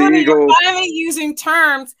 Look, you're finally using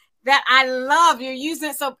terms that I love. You're using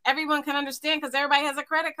it so everyone can understand because everybody has a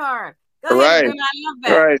credit card. Go ahead, Aguna, I love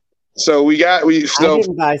that. Right. So I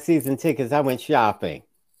didn't buy season tickets. I went shopping.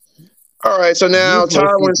 All right, so now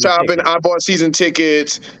Todd went shopping. I bought season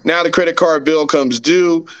tickets. Now the credit card bill comes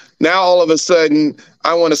due. Now all of a sudden,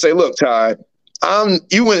 I want to say, look, Todd,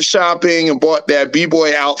 you went shopping and bought that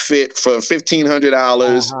B-boy outfit for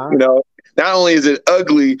 $1,500. You know, not only is it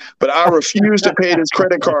ugly, but I refuse to pay this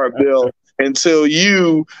credit card bill until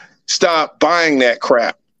you stop buying that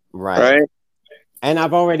crap. Right? And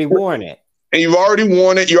I've already worn it. And you've already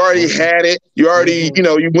worn it. You already had it. You already,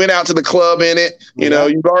 you went out to the club in it. You know,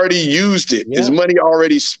 you've already used it. It's money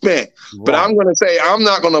already spent. But I'm going to say, I'm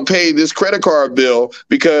not going to pay this credit card bill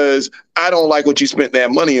because I don't like what you spent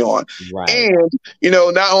that money on. And,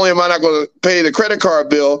 not only am I not going to pay the credit card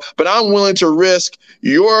bill, but I'm willing to risk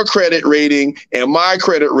your credit rating and my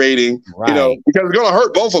credit rating, because it's going to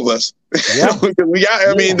hurt both of us.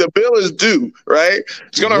 The bill is due, right?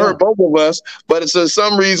 It's going to hurt both of us, but it's for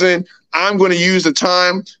some reason I'm going to use the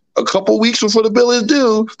time a couple weeks before the bill is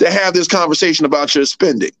due to have this conversation about your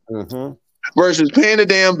spending versus paying the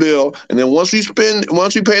damn bill. And then once we pay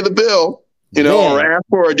the bill, or ask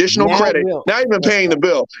for additional credit, not even paying the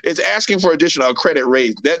bill, it's asking for additional credit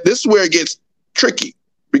raise. This is where it gets tricky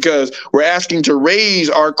because we're asking to raise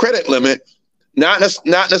our credit limit, not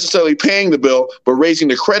necessarily paying the bill, but raising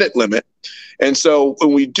the credit limit. And so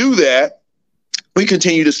when we do that, we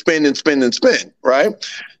continue to spend and spend and spend, right?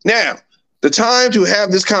 Now, the time to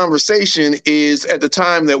have this conversation is at the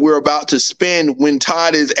time that we're about to spend when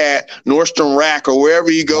Todd is at Nordstrom Rack or wherever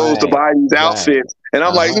he goes to buy these outfits. And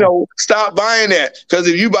I'm like, stop buying that because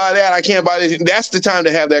if you buy that, I can't buy this. That's the time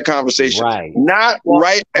to have that conversation. Not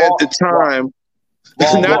right at the time.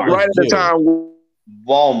 Not right at the time.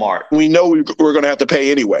 Walmart. We know we're going to have to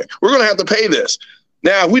pay anyway. We're going to have to pay this.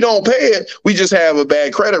 Now, if we don't pay it, we just have a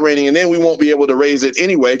bad credit rating, and then we won't be able to raise it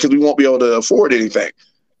anyway because we won't be able to afford anything.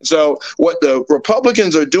 So what the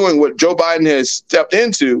Republicans are doing, what Joe Biden has stepped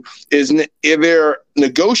into, is they're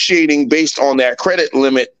negotiating based on that credit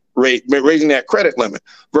limit rate, raising that credit limit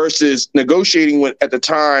versus negotiating at the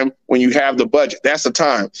time when you have the budget. That's the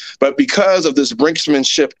time. But because of this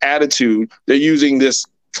brinksmanship attitude, they're using this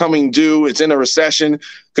coming due, it's in a recession,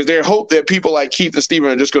 because they hope that people like Keith and Stephen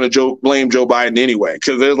are just going to blame Joe Biden anyway,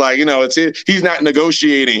 because they're like, he's not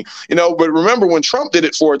negotiating, but remember when Trump did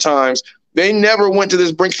it 4 times, they never went to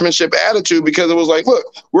this brinksmanship attitude because it was like, look,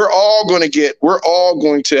 we're all going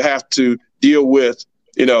to have to deal with,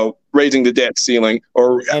 raising the debt ceiling,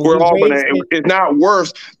 or it's not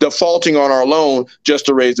worth defaulting on our loan just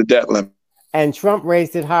to raise the debt limit. And Trump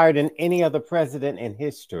raised it higher than any other president in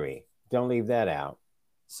history. Don't leave that out.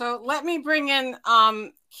 So let me bring in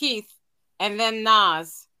Keith and then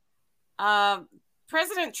Nas.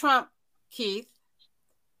 President Trump, Keith,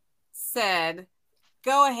 said,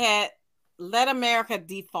 go ahead, let America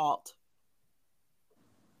default.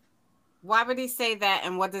 Why would he say that,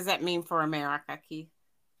 and what does that mean for America, Keith?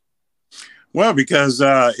 Well, because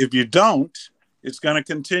if you don't, it's going to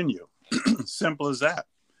continue. Simple as that.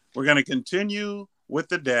 We're going to continue with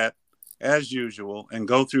the debt as usual and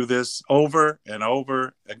go through this over and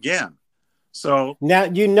over again. So now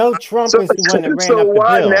Trump is the one that ran up the bill. So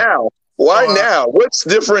why now? Why now? What's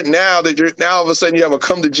different now that you're now all of a sudden you have a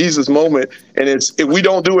come to Jesus moment, and it's if we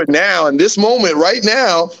don't do it now in this moment right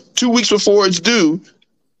now, 2 weeks before it's due,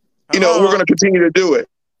 we're going to continue to do it.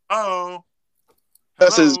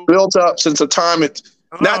 This is built up since the time it's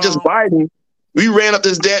not just Biden. We ran up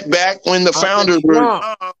this debt back when the founders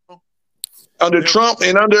were under Trump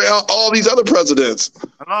and under all these other presidents.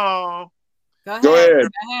 Go ahead.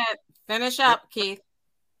 Finish up, Keith.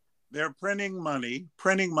 They're printing money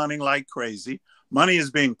like crazy. Money is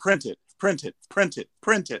being printed.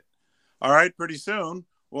 All right, pretty soon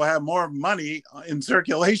we'll have more money in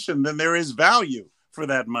circulation than there is value for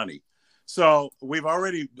that money. So we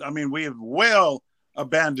have well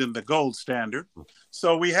abandoned the gold standard.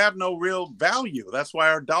 So we have no real value. That's why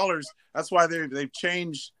our dollars, that's why they've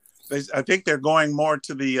changed I think they're going more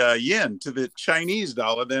to the yen, to the Chinese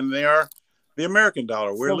dollar, than they are the American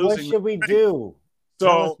dollar. We're losing. What should we do?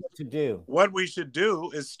 So what to do. What we should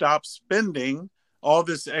do is stop spending all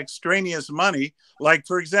this extraneous money. Like,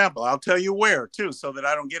 for example, I'll tell you where too, so that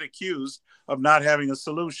I don't get accused of not having a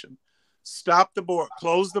solution. Stop the border,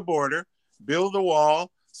 close the border, build a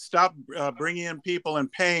wall, stop bringing in people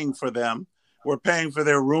and paying for them. We're paying for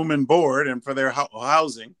their room and board and for their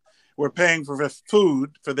housing. We're paying for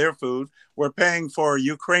food, for their food. We're paying for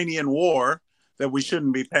Ukrainian war that we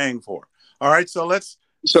shouldn't be paying for. All right, so let's.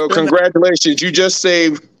 So congratulations, you just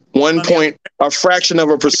saved a fraction of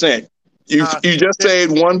a percent. You just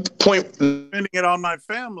saved 1 point. Spending it on my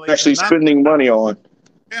family. Actually, spending money on.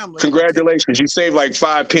 Family. Congratulations, you saved like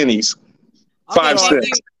 5 pennies, 5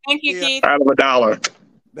 cents. Thank you, Keith. Out of $1.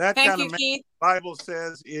 That Thank kind you, of man, Keith. the Bible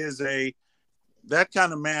says that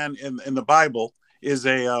kind of man in the Bible is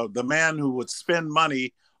the man who would spend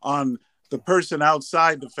money on the person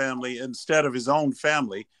outside the family instead of his own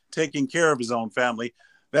family, taking care of his own family.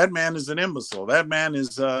 That man is an imbecile. That man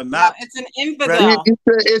is not. No, it's an infidel.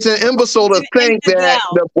 It's an imbecile to think that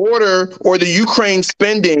the border or the Ukraine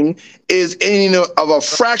spending is of a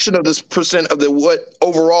fraction of this percent of what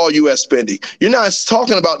overall U.S. spending. You're not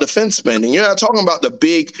talking about defense spending. You're not talking about the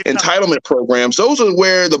big entitlement programs. Those are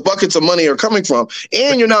where the buckets of money are coming from.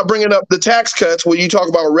 And you're not bringing up the tax cuts when you talk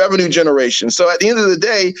about revenue generation. So at the end of the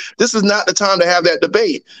day, this is not the time to have that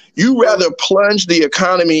debate. You rather plunge the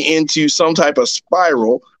economy into some type of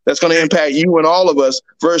spiral that's going to impact you and all of us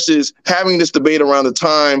versus having this debate around the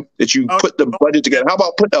time that you put the budget together. How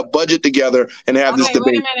about putting a budget together and have this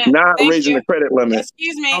debate, not raising the credit limit?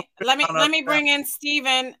 Excuse me. Let me bring in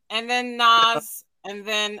Stephen and then Nas and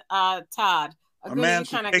then Todd. A man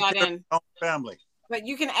kind of got in. Family. But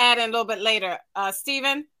you can add in a little bit later.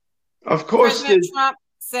 Stephen? Of course. President Trump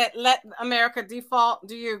said, let America default.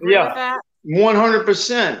 Do you agree with that?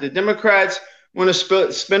 100%. The Democrats want to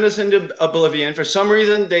spin us into oblivion. For some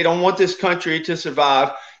reason, they don't want this country to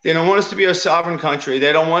survive. They don't want us to be a sovereign country.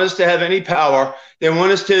 They don't want us to have any power. They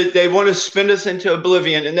want to spin us into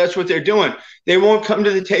oblivion, and that's what they're doing. They won't come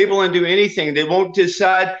to the table and do anything. They won't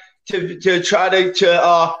decide to try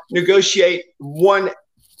to negotiate one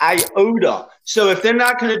iota. So if they're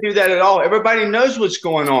not going to do that at all, everybody knows what's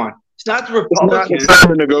going on. It's not the Republicans. It's not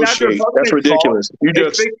to negotiate. That's ridiculous. You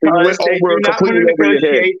just went over completely over your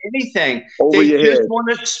head. Anything. Over your head. They just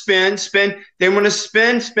want to spend. They want to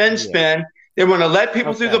spend. They want to let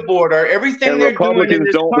people through the border. Everything they're doing in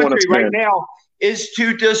this country right now is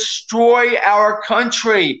to destroy our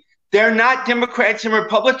country. They're not Democrats and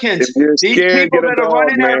Republicans. These people that are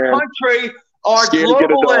running our country are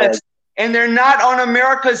globalists, and they're not on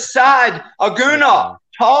America's side. Aguna,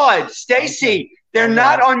 Todd, Stacy. They're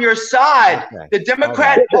not on your side. The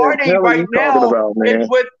Democrat Party right now is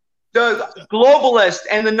with the globalists,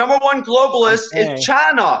 and the number one globalist is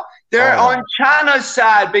China. They're on China's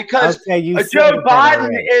side because Joe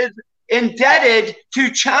Biden is indebted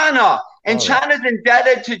to China, and China's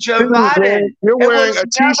indebted to Joe Biden. You're wearing a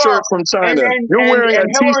T-shirt from China. You're wearing a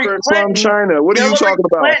T-shirt from China. What are you talking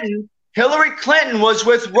about? Hillary Clinton was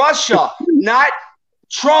with Russia, not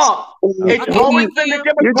Trump. It's always been the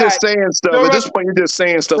Democrats. You're just saying stuff. At this point, you're just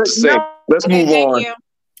saying stuff to say. Let's move on.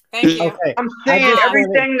 Thank you. Okay. I'm saying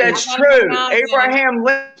everything that's true. Abraham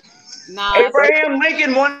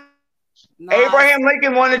Lincoln wanted.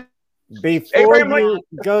 Before you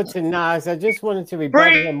go to Nas, I just wanted to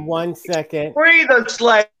rebut him 1 second. Free the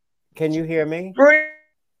slave. Can you hear me? Free.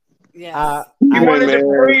 Yes. You wanted to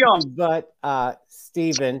free them. But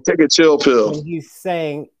Stephen, take a chill pill. When he's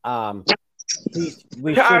saying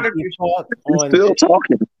we're tired of the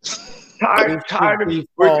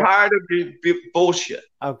bullshit.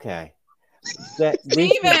 Okay.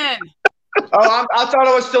 Stephen. I thought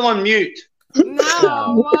I was still on mute.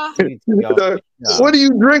 No. What are you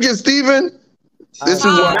drinking, Stephen? This is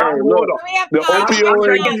why the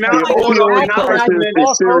opioid crisis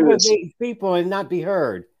is serious. These people and not be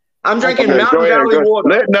heard. I'm drinking Mountain Valley water.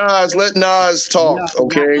 Let Nas talk,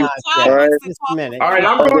 okay? All right. All right,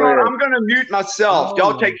 I'm gonna mute myself.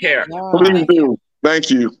 Y'all take care. Please do.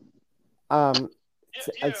 Thank you.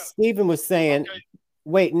 Stephen was saying,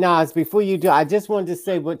 wait, Nas, before you do, I just wanted to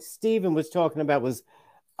say what Stephen was talking about was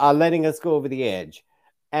letting us go over the edge.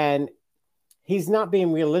 And he's not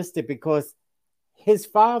being realistic because his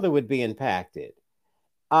father would be impacted.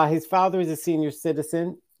 His father is a senior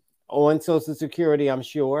citizen on Social Security, I'm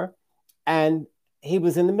sure, and he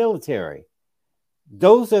was in the military.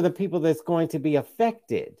 Those are the people that's going to be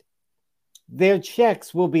affected. Their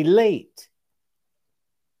checks will be late.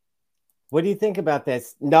 What do you think about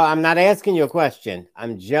this? No, I'm not asking you a question.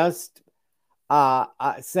 I'm just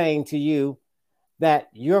saying to you that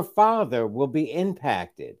your father will be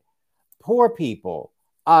impacted, poor people,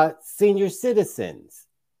 senior citizens.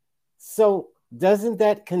 So doesn't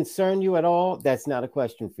that concern you at all? That's not a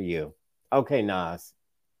question for you. Okay, Nas.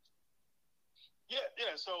 Yeah.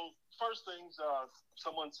 So first things,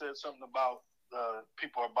 someone said something about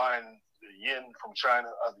people are buying the yen from China.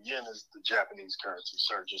 The yen is the Japanese currency,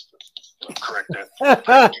 sir. Just to correct that.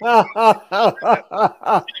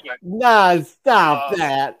 Anyway, Nah, stop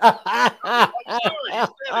that. I'm sorry, he said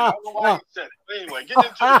it. I don't know why he said it. But anyway, getting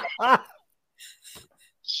into the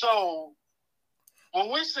So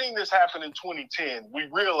when we seen this happen in 2010, we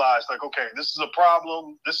realized, like, okay, this is a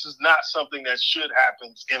problem. This is not something that should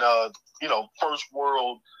happen in a first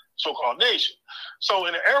world so-called nation. So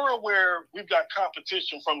in an era where we've got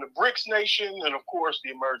competition from the BRICS nation and, of course,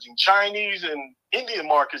 the emerging Chinese and Indian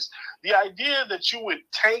markets, the idea that you would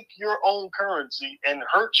take your own currency and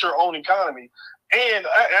hurt your own economy and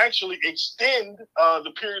actually extend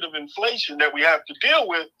the period of inflation that we have to deal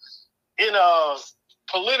with in a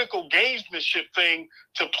political gamesmanship thing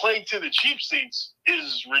to play to the cheap seats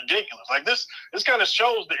is ridiculous. Like this kind of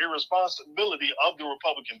shows the irresponsibility of the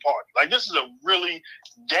Republican Party. Like this is a really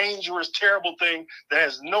dangerous, terrible thing that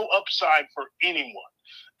has no upside for anyone.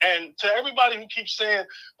 And to everybody who keeps saying,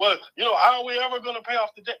 well, how are we ever going to pay off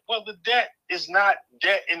the debt? Well, the debt is not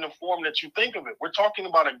debt in the form that you think of it. We're talking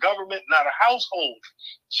about a government, not a household.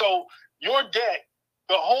 So your debt,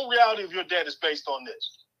 the whole reality of your debt is based on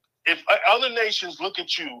this. If other nations look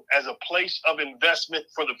at you as a place of investment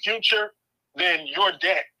for the future, then your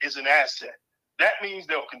debt is an asset. That means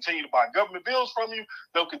they'll continue to buy government bills from you.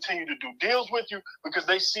 They'll continue to do deals with you because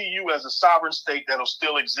they see you as a sovereign state that'll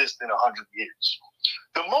still exist in 100 years.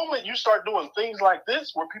 The moment you start doing things like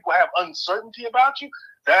this, where people have uncertainty about you,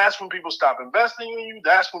 that's when people stop investing in you.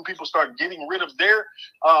 That's when people start getting rid of their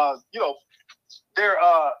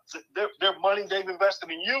money they've invested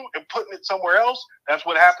in you and putting it somewhere else. That's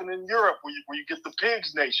what happened in Europe, where you get the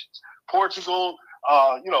pigs nations, Portugal,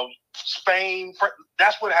 Spain.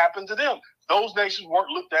 That's what happened to them. Those nations weren't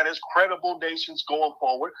looked at as credible nations going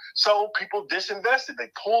forward. So people disinvested. They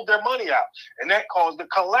pulled their money out. And that caused a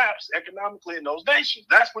collapse economically in those nations.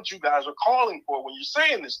 That's what you guys are calling for when you're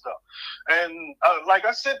saying this stuff. And like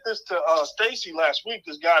I sent this to Stacy last week,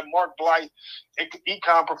 this guy, Mark Blythe,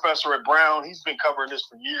 econ professor at Brown. He's been covering this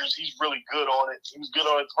for years. He's really good on it. He was good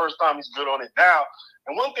on it the first time. He's good on it now.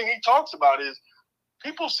 And one thing he talks about is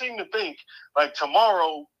people seem to think like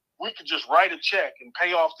tomorrow we could just write a check and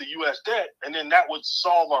pay off the U.S. debt, and then that would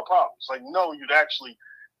solve our problems. Like, no, you'd actually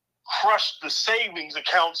crush the savings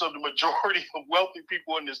accounts of the majority of wealthy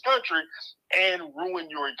people in this country and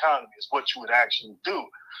ruin your economy is what you would actually do.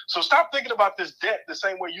 So stop thinking about this debt the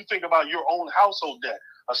same way you think about your own household debt.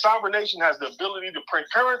 A sovereign nation has the ability to print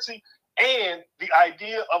currency and the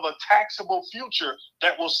idea of a taxable future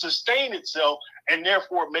that will sustain itself and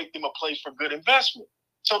therefore make them a place for good investment.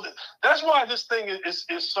 So that's why this thing is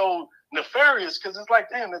so nefarious, because it's like,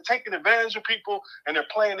 damn, they're taking advantage of people and they're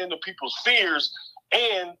playing into people's fears.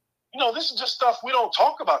 And, this is just stuff we don't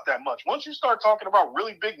talk about that much. Once you start talking about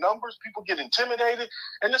really big numbers, people get intimidated.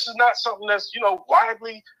 And this is not something that's,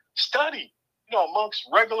 widely studied, amongst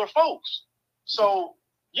regular folks. So,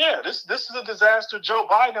 yeah, this is a disaster. Joe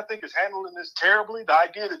Biden, I think, is handling this terribly. The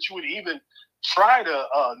idea that you would even try to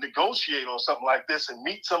negotiate on something like this and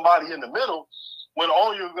meet somebody in the middle when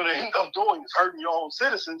all you're going to end up doing is hurting your own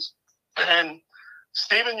citizens. And,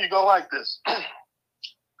 Stephen, you go like this.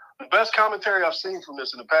 The best commentary I've seen from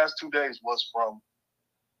this in the past 2 days was from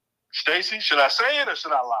Stacy. Should I say it or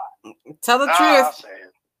should I lie? Tell the truth. I'll say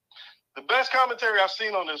it. The best commentary I've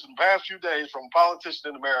seen on this in the past few days from a politician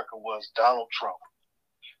in America was Donald Trump.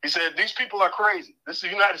 He said, these people are crazy. This is the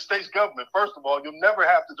United States government. First of all, you'll never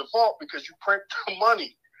have to default because you print the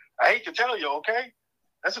money. I hate to tell you, okay?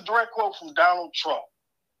 That's a direct quote from Donald Trump.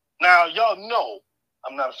 Now, y'all know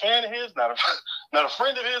I'm not a fan of his, not a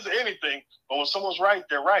friend of his or anything, but when someone's right,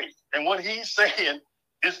 they're right. And what he's saying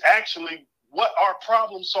is actually what our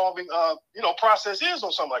problem-solving process is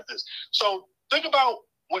on something like this. So think about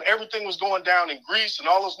when everything was going down in Greece and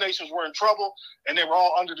all those nations were in trouble and they were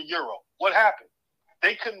all under the euro. What happened?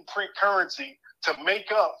 They couldn't print currency to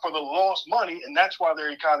make up for the lost money, and that's why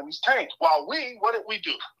their economies tanked. While what did we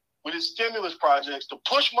do? With his stimulus projects to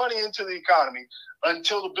push money into the economy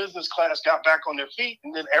until the business class got back on their feet,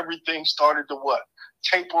 and then everything started to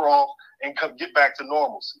taper off and get back to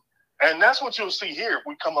normalcy. And that's what you'll see here if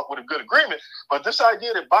we come up with a good agreement. But this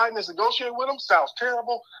idea that Biden is negotiating with him sounds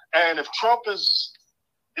terrible. And if Trump is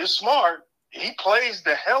smart, he plays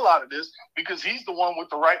the hell out of this because he's the one with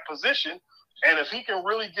the right position And if he can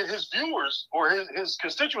really get his viewers or his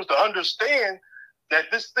constituents to understand that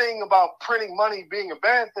this thing about printing money being a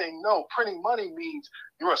bad thing, no, printing money means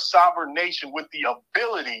you're a sovereign nation with the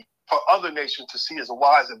ability for other nations to see as a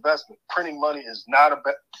wise investment. Printing money is not a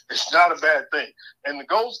bad thing. And the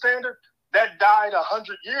gold standard, that died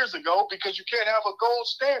 100 years ago because you can't have a gold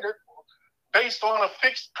standard based on a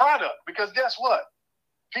fixed product. Because guess what?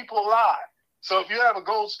 People lie. So if you have a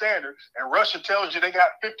gold standard and Russia tells you they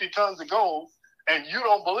got 50 tons of gold and you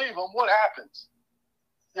don't believe them, what happens?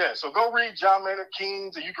 Yeah, so go read John Maynard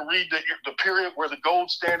Keynes, and you can read the period where the gold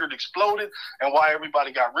standard exploded and why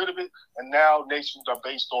everybody got rid of it. And now nations are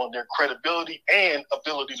based on their credibility and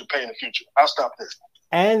ability to pay in the future. I'll stop there.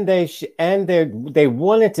 And they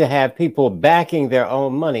wanted to have people backing their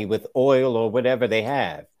own money with oil or whatever they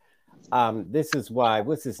have. This is why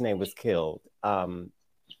what's his name was killed.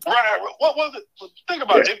 Right. What was it? Think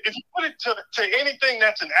about it. If you put it to anything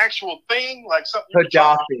that's an actual thing, like something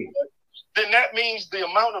Gaddafi, then that means the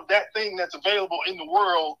amount of that thing that's available in the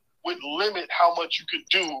world would limit how much you could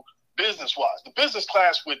do business-wise. The business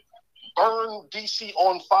class would burn DC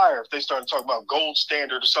on fire if they started talking about gold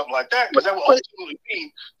standard or something like that, because that would ultimately mean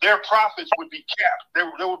their profits would be capped. There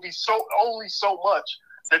would be only so much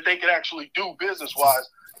that they could actually do business-wise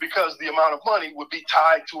because the amount of money would be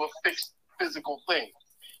tied to a fixed physical thing.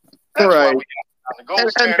 That's right.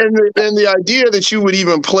 And the idea that you would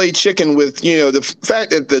even play chicken with, the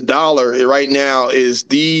fact that the dollar right now is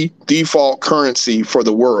the default currency for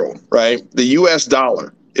the world, right? The U.S.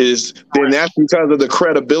 dollar is, then that's because of the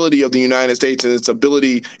credibility of the United States and its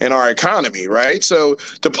ability in our economy, right? So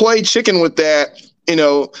to play chicken with that,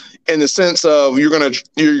 in the sense of you're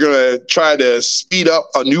gonna try to speed up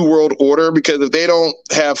a new world order, because if they don't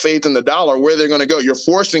have faith in the dollar, where they're gonna go? You're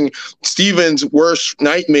forcing Stephen's worst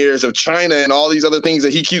nightmares of China and all these other things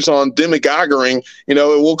that he keeps on demagoguing. It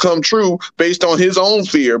will come true based on his own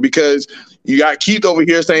fear, because you got Keith over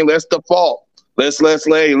here saying let's default. Let's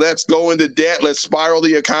go into debt. Let's spiral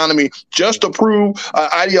the economy just to prove an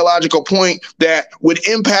ideological point that would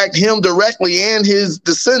impact him directly and his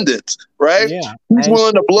descendants, right? Yeah. He's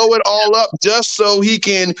willing to blow it all up just so he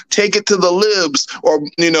can take it to the libs or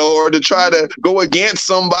to try to go against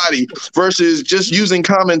somebody versus just using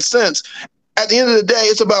common sense. At the end of the day,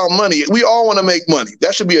 it's about money. We all want to make money.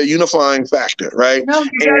 That should be a unifying factor, right? No, you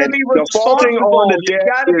gotta be defaulting on the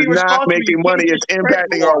debt is not making money. It's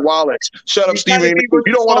impacting our wallets. Shut up, Stephen. If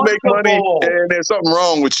you don't want to make money, then there's something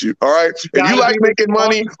wrong with you, all right? If you like making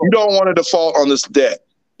money, you don't want to default on this debt.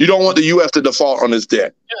 You don't want the U.S. to default on this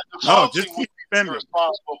debt. Yeah, just keep spending.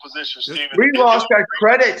 Responsible position, Stephen. We lost our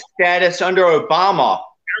credit status under Obama.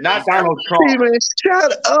 Not Donald Trump. Steven,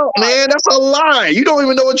 shut up, man. That's a lie. You don't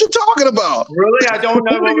even know what you're talking about. Really? I don't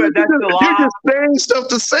know. That's a lie. You're just saying stuff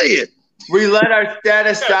to say it. We let our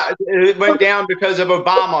status it went down because of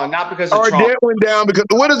Obama, not because of Trump. Our debt went down because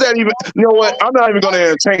what does that even? You know what? I'm not even going to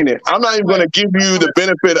entertain it. I'm not even going to give you the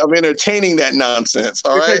benefit of entertaining that nonsense.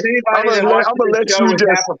 All right? I'm going to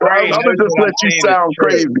let you sound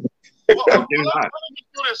crazy.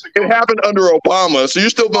 It happened under Obama, so you're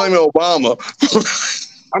still blaming Obama.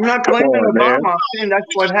 I'm not blaming Obama. I'm saying that's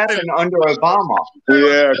what happened under Obama.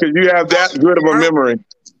 Yeah, because you have that good of a memory.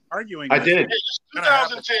 I did.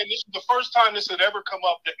 2010, this is the first time this had ever come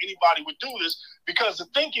up that anybody would do this, because the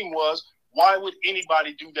thinking was, why would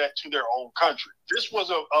anybody do that to their own country? This was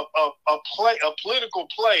a political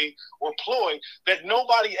play or ploy that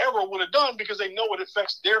nobody ever would have done, because they know it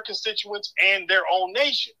affects their constituents and their own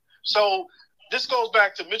nation. So this goes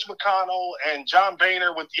back to Mitch McConnell and John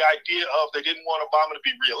Boehner with the idea of they didn't want Obama to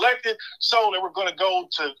be reelected, so they were going to go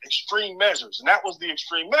to extreme measures, and that was the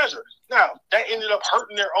extreme measure. Now, that ended up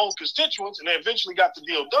hurting their own constituents, and they eventually got the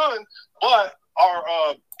deal done, but our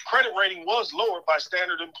credit rating was lowered by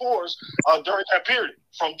Standard & Poor's during that period,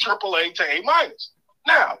 from AAA to A-.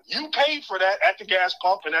 Now, you paid for that at the gas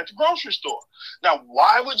pump and at the grocery store. Now,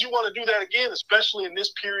 why would you want to do that again, especially in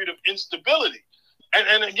this period of instability?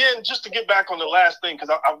 And again, just to get back on the last thing, because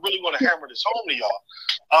I really want to hammer this home to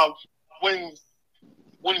y'all.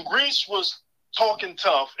 When Greece was talking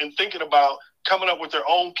tough and thinking about coming up with their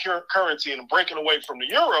own currency and breaking away from the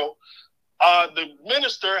euro, the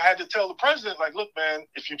minister had to tell the president, like, look, man,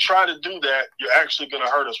 if you try to do that, you're actually going to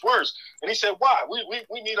hurt us worse. And he said, why?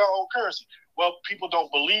 We need our own currency. Well, people don't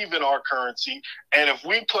believe in our currency. And if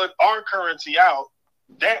we put our currency out,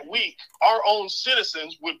 that week, our own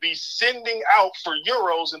citizens would be sending out for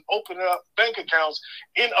euros and opening up bank accounts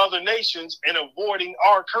in other nations and avoiding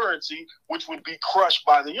our currency, which would be crushed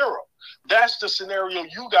by the euro. That's the scenario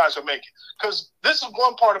you guys are making. Because this is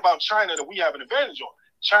one part about China that we have an advantage on.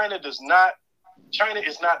 China is not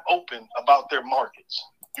open about their markets.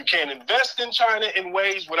 You can't invest in China in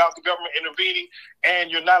ways without the government intervening, and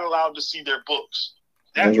you're not allowed to see their books.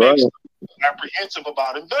 That makes me apprehensive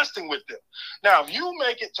about investing with them. Now, if you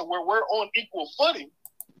make it to where we're on equal footing,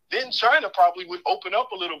 then China probably would open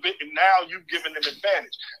up a little bit, and now you've given them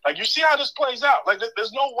advantage. Like, you see how this plays out. Like,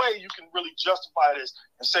 there's no way you can really justify this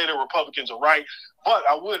and say the Republicans are right. But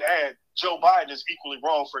I would add, Joe Biden is equally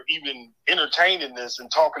wrong for even entertaining this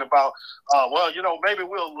and talking about, well, you know, maybe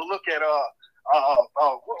we'll look at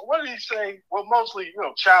what did he say? Well, mostly, you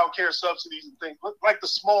know, child care subsidies and things, like the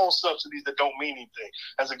small subsidies that don't mean anything.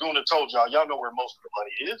 As Aguna told y'all know where most of the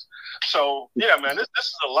money is. So, yeah, man, this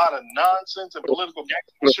is a lot of nonsense and political games.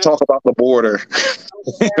 Let's talk about the border.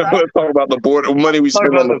 Let's talk about the border. Money we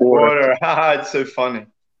spend on the border. It's so funny.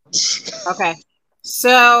 Okay.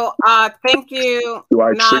 So, thank you. Do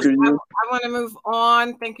I Nas, trigger you? I want to move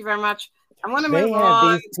on. Thank you very much. I want to move They have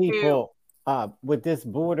on these people with this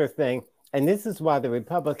border thing. And this is why the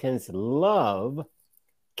Republicans love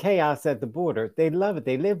chaos at the border. They love it.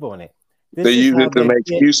 They live on it. They use it to make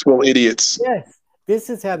useful idiots. Yes. This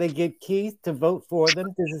is how they get Keith to vote for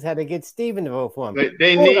them. This is how they get Stephen to vote for them. Let's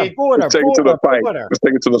take it to the fight. Let's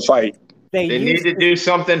take it to the fight. They need to do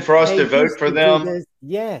something for us to vote for them.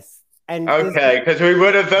 Yes. And okay, because we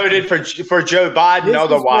would have voted for Joe Biden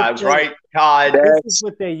otherwise, right, Todd? This is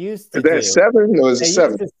what they used to do. Is that 7? No, it's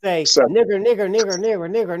 7. Used to say,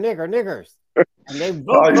 niggers. And they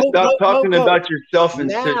vote, stop talking about yourself in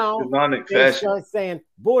now demonic they fashion. start saying,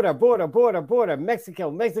 border, Mexico.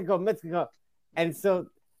 And so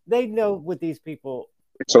they know what these people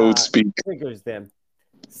so to speak triggers them.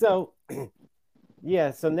 So,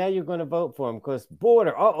 yeah, so now you're going to vote for them because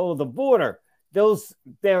border, the border.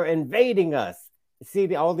 They're invading us.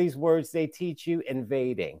 See all these words they teach you,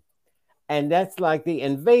 invading. And that's like the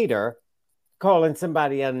invader calling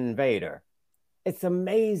somebody an invader. It's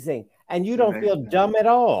amazing. And you don't feel dumb at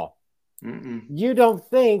all. You don't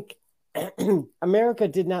think America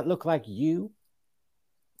did not look like you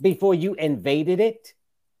before you invaded it?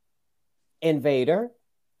 Invader.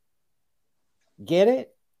 Get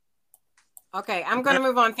it? Okay, I'm going to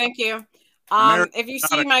move on. Thank you. If you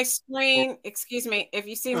see my screen, excuse me, if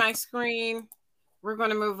you see my screen, we're going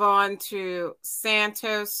to move on to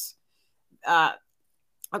Santos.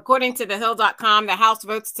 According to thehill.com, the House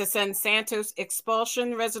votes to send Santos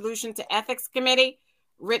expulsion resolution to Ethics Committee,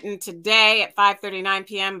 written today at 5:39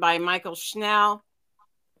 p.m. by Michael Schnell.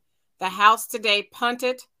 The House today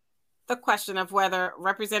punted the question of whether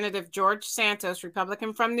Representative George Santos,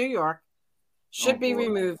 Republican from New York, should be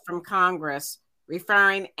removed from Congress,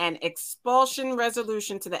 referring an expulsion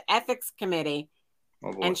resolution to the Ethics Committee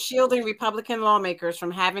and shielding Republican lawmakers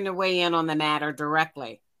from having to weigh in on the matter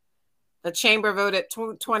directly. The chamber voted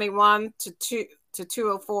 221 to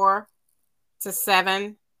 204 to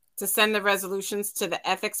 7 to send the resolutions to the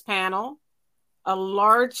ethics panel, a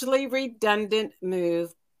largely redundant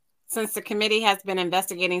move since the committee has been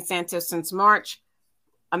investigating Santos since March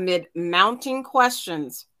amid mounting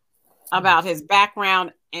questions about his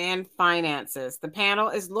background and finances. The panel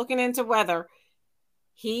is looking into whether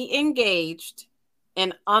he engaged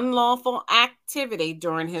in unlawful activity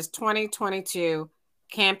during his 2022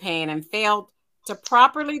 campaign and failed to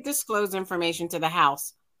properly disclose information to the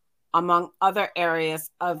House, among other areas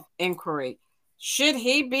of inquiry. Should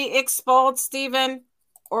he be expelled, Stephen,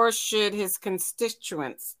 or should his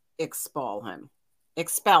constituents expel him?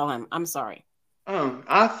 I'm sorry.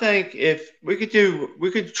 I think if we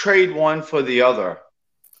could trade one for the other.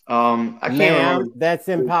 I can't remember. That's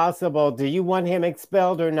impossible. Do you want him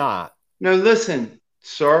expelled or not? No, listen,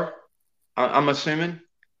 sir. I'm assuming.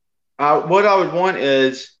 What I would want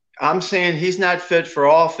is, I'm saying he's not fit for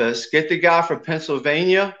office. Get the guy from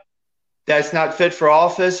Pennsylvania that's not fit for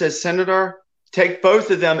office as senator. Take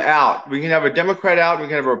both of them out. We can have a Democrat out. We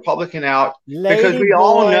can have a Republican out. Because we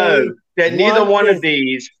all know that neither one of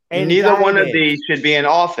these should be in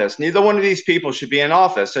office. Neither one of these people should be in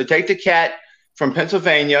office. So take the cat from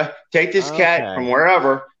Pennsylvania, take this cat from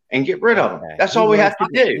wherever, and get rid of him. That's all we have to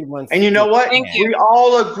do. And you know what? We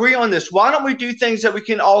all agree on this. Why don't we do things that we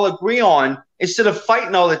can all agree on instead of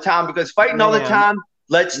fighting all the time? Because fighting all the time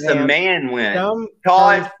lets the man win.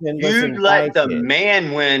 Todd, you let the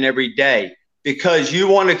man win every day because you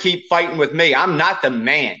want to keep fighting with me. I'm not the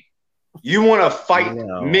man. You want to fight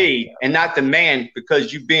me and not the man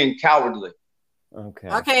because you're being cowardly.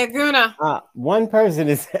 Okay, Aguna. One person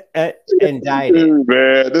is indicted.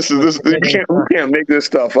 Man, we can't make this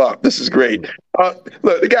stuff up. This is great.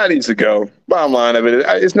 Look, the guy needs to go. Bottom line of it,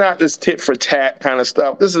 it's not this tit for tat kind of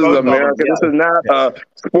stuff. This is America. This is not a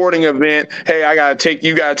sporting event. Hey, I gotta take.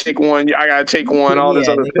 You gotta take one. I gotta take one. All this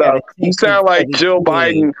other stuff. You sound like Jill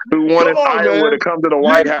Biden, who wanted Iowa to come to the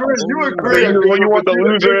White House. You agree? You want the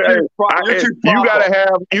loser?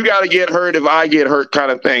 You gotta get hurt if I get hurt,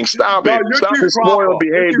 kind of thing. Stop it. Stop this spoiled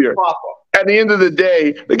behavior. At the end of the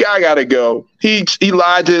day, the guy got to go. He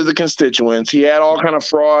lied to his constituents. He had all kind of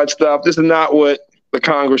fraud stuff. This is not what the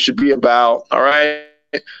Congress should be about. All right.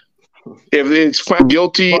 If it's found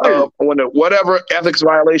guilty of whatever ethics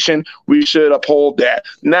violation, we should uphold that.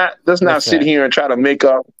 Let's not sit here and try to make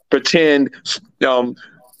up, pretend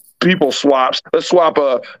people swaps. Let's swap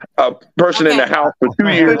a person in the House for 2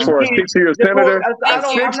 years for a 6-year senator. A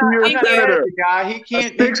 6-year senator. He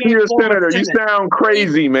can't. 6-year senator. You sound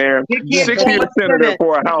crazy, man. 6-year senator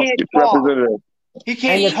for a House representative. He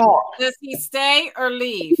can't talk. Does he stay or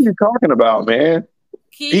leave? What are you talking about, man?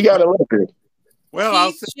 He got elected.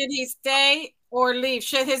 Well, should he stay or leave?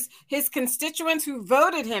 Should his constituents who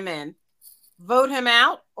voted him in vote him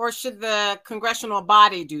out, or should the congressional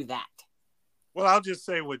body do that? Well, I'll just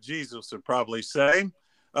say what Jesus would probably say.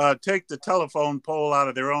 Take the telephone pole out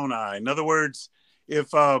of their own eye. In other words,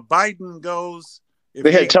 if Biden goes...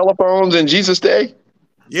 They had telephones in Jesus' day?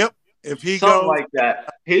 Yep. If he Something goes... like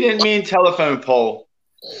that. He didn't mean telephone pole.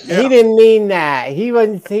 Yeah. He didn't mean that. He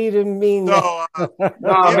didn't mean that.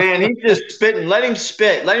 No, man, he's just spitting. Let him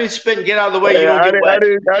spit. Let him spit and get out of the way. You won't get wet.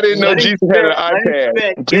 I didn't know Jesus had an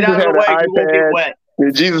iPad. Get out of the way. You won't get wet.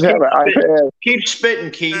 Jesus had an iPad. Keep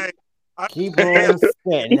spitting, Keith. Keep on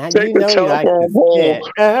spitting. You know you like to spit.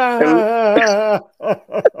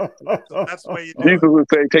 So that's the way you do Jesus would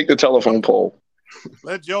say, take the telephone pole.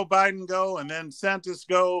 Let Joe Biden go and then Santos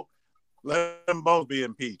go. Let them both be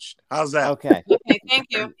impeached. How's that? Okay. Okay, thank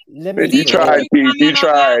you. You tried, Pete. You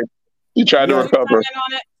tried. You tried to recover.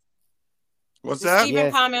 What's that?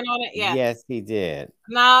 Stephen comment on it? Yeah. Yes, he did.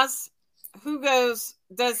 Nas, who goes?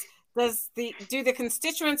 Do the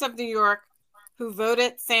constituents of New York who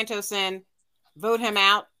voted Santos in vote him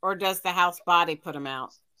out, or does the House body put him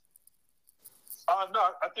out? No,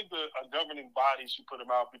 I think the governing body should put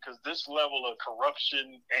him out, because this level of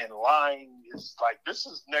corruption and lying is this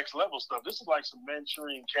is next level stuff. This is like some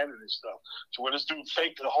Manchurian candidate stuff, to where this dude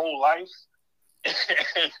faked a whole life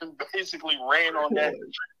and basically ran on that and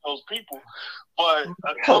tricked those people. But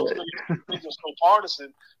ultimately, things are so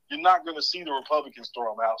partisan, you're not going to see the Republicans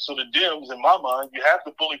throw him out. So the Dems, in my mind, you have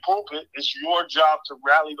the bully pulpit. It's your job to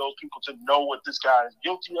rally those people to know what this guy is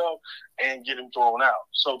guilty of and get him thrown out.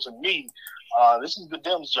 So to me, this is the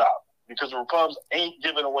Dems' job, because the Republicans ain't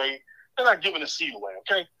giving away. They're not giving a seat away.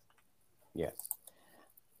 Okay. Yes.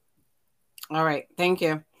 All right. Thank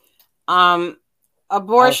you.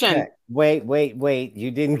 Abortion. Okay. Wait.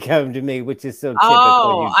 You didn't come to me, which is so typical.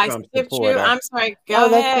 Oh, I skipped you. I'm sorry. Go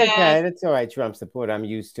ahead. That's okay. That's all right. Trump support. I'm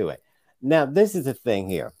used to it. Now, this is the thing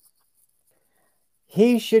here.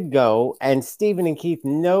 He should go, and Stephen and Keith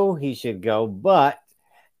know he should go, but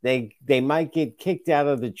they might get kicked out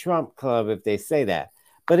of the Trump club if they say that.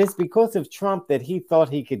 But it's because of Trump that he thought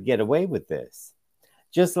he could get away with this.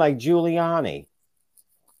 Just like Giuliani.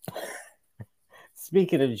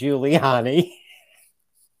 Speaking of Giuliani,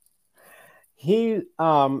 he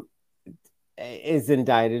is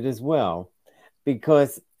indicted as well,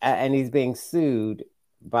 because and he's being sued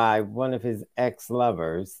by one of his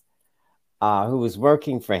ex-lovers who was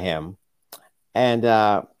working for him,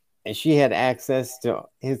 and she had access to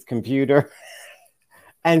his computer.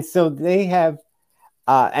 And so they have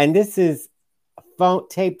and this is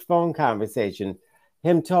taped phone conversation,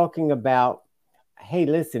 him talking about, hey,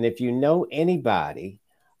 listen, if you know anybody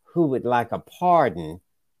who would like a pardon,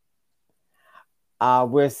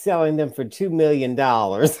 we're selling them for $2 million.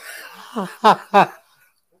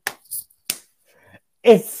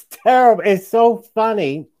 It's terrible. It's so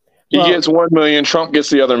funny. He gets 1 million. Trump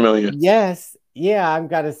gets the other million. Yes. Yeah, I've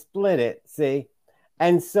got to split it. See?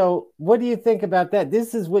 And so what do you think about that?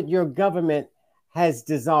 This is what your government has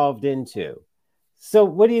dissolved into. So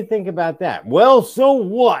what do you think about that? Well, so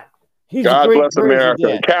what? He's God bless America.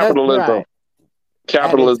 President. Capitalism. Right.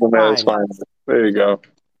 Capitalism at its finest. There you go.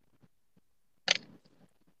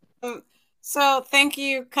 So thank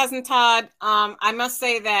you, Cousin Todd. I must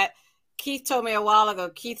say that Keith told me a while ago,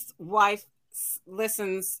 Keith's wife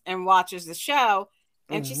listens and watches the show,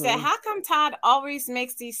 and she said, how come Todd always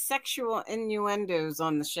makes these sexual innuendos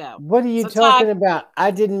on the show? What are you talking about?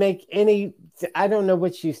 I didn't make any. I don't know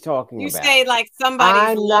what she's talking about. You say like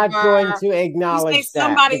somebody's lover. I'm not going to acknowledge you say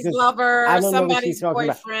somebody's that. lover, somebody's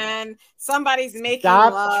boyfriend, somebody's making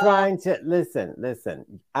Stop love. Trying to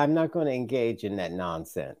listen. I'm not going to engage in that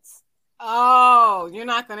nonsense. Oh, you're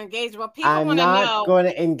not going to engage. Well, people want to know. I'm not going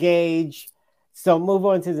to engage. So move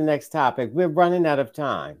on to the next topic. We're running out of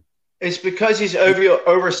time. It's because he's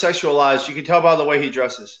over sexualized. You can tell by the way he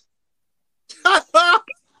dresses.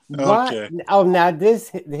 What? Okay. Oh, now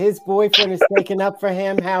his boyfriend is taking up for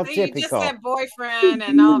him. How So typical. You just said boyfriend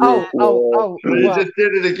and all that. He just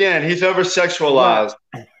did it again. He's over sexualized.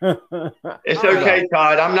 It's okay,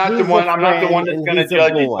 Todd. I'm not the one. I'm not the one that's going to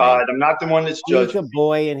judge you, Todd. I'm not the one that's judging. He's a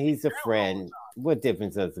boy and he's a friend. What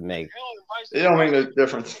difference does it make? It don't make no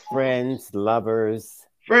difference. Friends, lovers.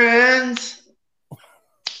 Friends.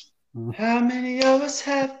 How many of us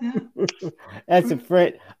have them? That's a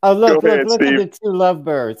friend. Oh, look ahead, at Steve. the two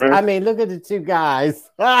lovebirds. I mean, look at the two guys.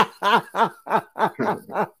 So I'm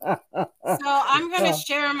going to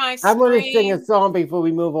share my screen. I'm going to sing a song before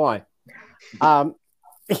we move on.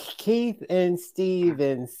 Keith and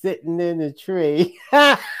Steven sitting in a tree.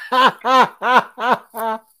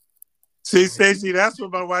 See, Stacey, that's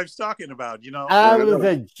what my wife's talking about. You know, that was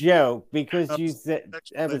a joke because you said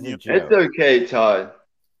that was a joke. It's okay, Todd.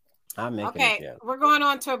 I'm making a joke. We're going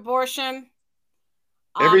on to abortion.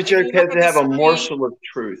 Every joke has to have a morsel of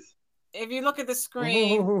truth. If you look at the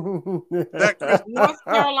screen, North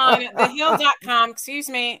Carolina, thehill.com, excuse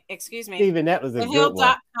me. Steven, that was a good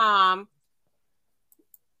one. thehill.com.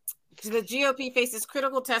 The GOP faces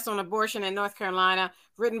critical tests on abortion in North Carolina,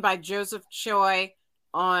 written by Joseph Choi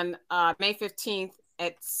on May 15th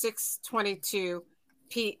at 6:22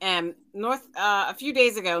 p.m. A few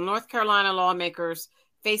days ago, North Carolina lawmakers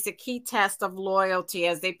faced a key test of loyalty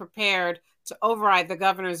as they prepared to override the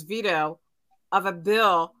governor's veto of a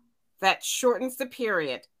bill that shortens the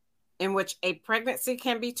period in which a pregnancy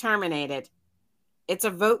can be terminated. It's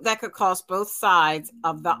a vote that could cost both sides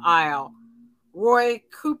of the aisle. Roy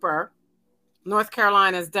Cooper, North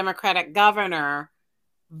Carolina's Democratic governor,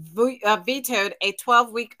 vetoed a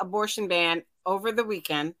 12-week abortion ban over the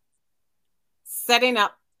weekend, setting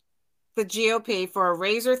up the GOP for a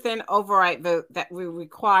razor-thin override vote that will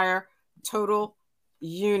require total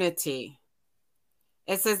unity.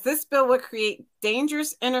 It says this bill would create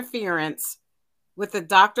dangerous interference with the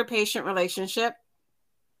doctor-patient relationship,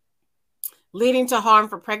 leading to harm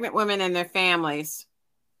for pregnant women and their families.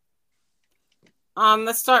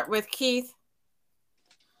 Let's start with Keith.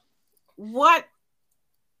 What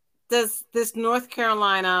does this North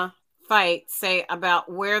Carolina fight say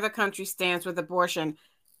about where the country stands with abortion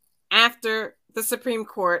after the Supreme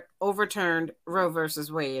Court overturned Roe versus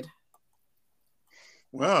Wade?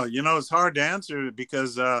 Well, you know, it's hard to answer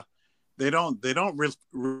because they don't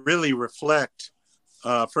really reflect,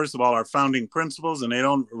 first of all, our founding principles, and they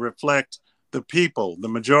don't reflect the people, the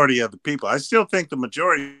majority of the people. I still think the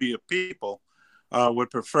majority of people would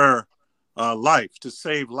prefer life, to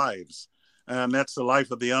save lives, and that's the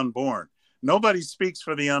life of the unborn. Nobody speaks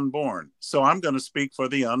for the unborn, so I'm going to speak for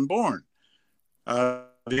the unborn.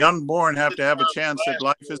 The unborn have to have a chance at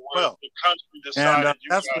life as well. And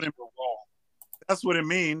that's what it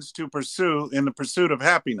means to pursue, in the pursuit of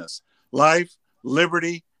happiness, life,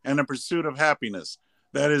 liberty, and the pursuit of happiness.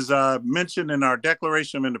 That is mentioned in our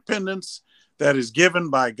Declaration of Independence, that is given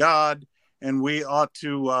by God, and we ought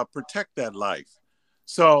to protect that life.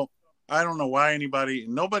 So I don't know why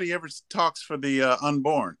nobody ever talks for the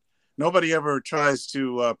unborn. Nobody ever tries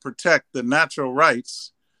to protect the natural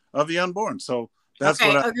rights of the unborn. So that's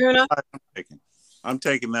what I'm taking. I'm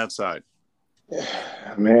taking that side.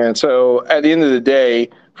 Man, so at the end of the day,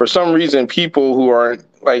 for some reason, people who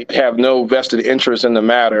have no vested interest in the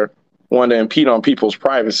matter want to impede on people's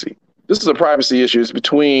privacy. This is a privacy issue. It's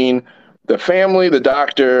between the family, the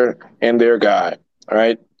doctor, and their guy. All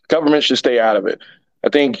right. Government should stay out of it. I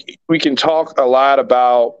think we can talk a lot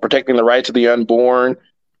about protecting the rights of the unborn,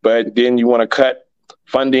 but then you want to cut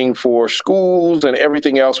funding for schools and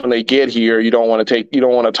everything else when they get here. You don't want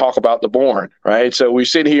to talk about the born, right? So we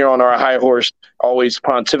sit here on our high horse, always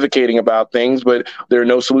pontificating about things, but there are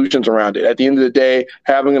no solutions around it. At the end of the day,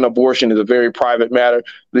 having an abortion is a very private matter.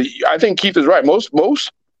 I think Keith is right.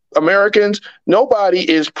 Most Americans, nobody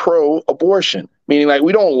is pro-abortion, meaning like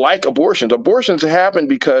we don't like abortions. Abortions happen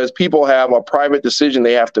because people have a private decision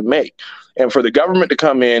they have to make. And for the government to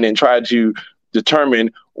come in and try to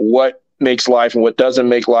determine what makes life and what doesn't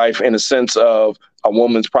make life in a sense of a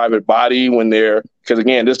woman's private body because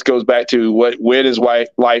again, this goes back to where does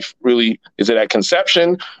life really, is it at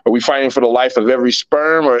conception? Are we fighting for the life of every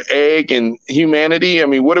sperm or egg in humanity? I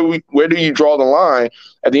mean, where do you draw the line?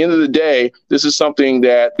 At the end of the day, this is something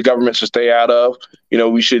that the government should stay out of. You know,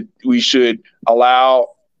 we should allow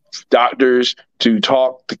doctors to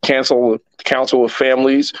talk to counsel with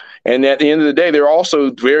families. And at the end of the day, there are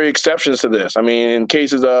also very exceptions to this. I mean, in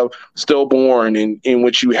cases of stillborn, in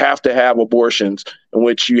which you have to have abortions, in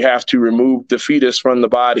which you have to remove the fetus from the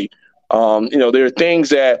body. There are things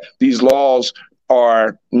that these laws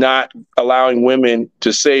are not allowing women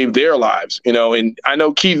to save their lives, and I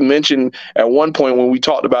know Keith mentioned at one point when we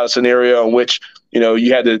talked about a scenario in which,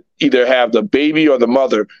 you had to either have the baby or the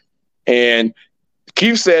mother. And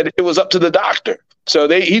Keith said it was up to the doctor. So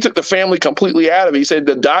he took the family completely out of it. He said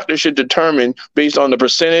the doctor should determine based on the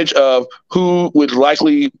percentage of who would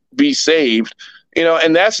likely be saved,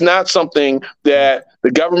 and that's not something that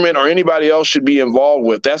the government or anybody else should be involved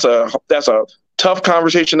with. That's a tough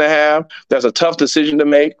conversation to have. That's a tough decision to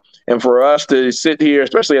make. And for us to sit here,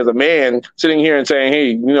 especially as a man, sitting here and saying, hey,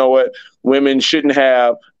 you know what, women shouldn't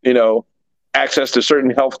have, access to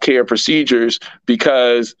certain healthcare procedures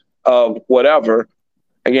because of whatever.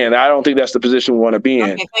 Again, I don't think that's the position we want to be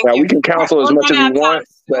in. Now, we can counsel as much as we want,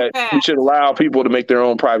 but we should allow people to make their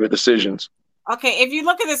own private decisions. Okay, if you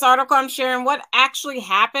look at this article I'm sharing, what actually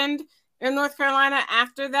happened in North Carolina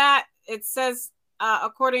after that, it says,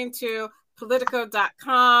 according to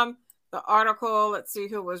Politico.com, the article, let's see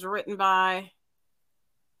who it was written by,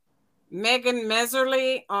 Megan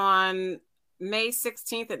Meserly on May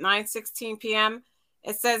 16th at 9:16 p.m.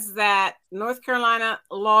 It says that North Carolina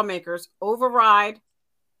lawmakers override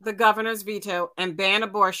the governor's veto and ban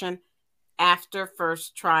abortion after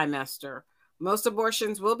first trimester. Most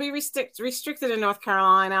abortions will be restricted in North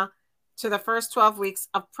Carolina to the first 12 weeks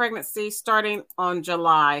of pregnancy starting on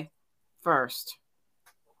July 1st.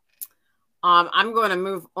 I'm going to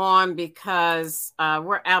move on because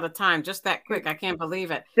we're out of time. Just that quick. I can't believe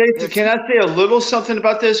it. Stacey, can I say a little something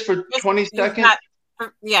about this for 20 seconds?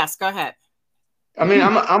 Yes, go ahead. I mean,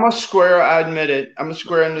 I'm a square. I admit it. I'm a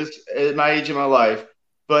square in this at my age of my life.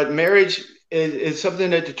 But marriage is something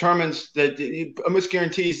that determines that almost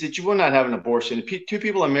guarantees that you will not have an abortion. If two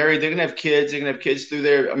people are married, they're going to have kids. They're going to have kids through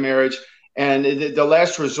their marriage. And the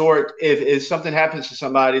last resort, if something happens to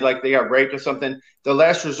somebody, like they got raped or something, the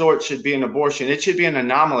last resort should be an abortion. It should be an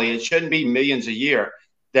anomaly. It shouldn't be millions a year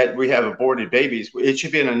that we have aborted babies. It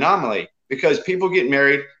should be an anomaly because people get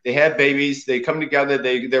married, they have babies, they come together,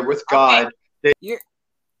 they're with God.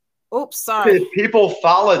 Oops, sorry. If people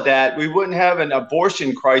followed that, we wouldn't have an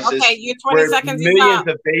abortion crisis. Okay, your 20 seconds millions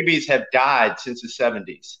of babies have died since the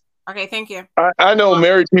 70s. Okay, thank you. I know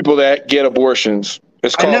married people that get abortions.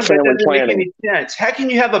 It's called family planning. Make any sense. How can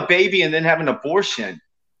you have a baby and then have an abortion?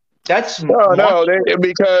 That's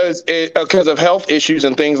because of health issues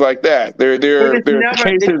and things like that. There are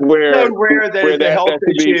cases where it's so rare that it's a health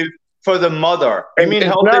issue for the mother. I mean,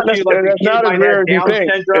 health issue like the kid might have Down syndrome.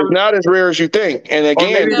 It's not as rare as you think. And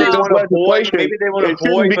again, maybe they want a boy. Maybe they want a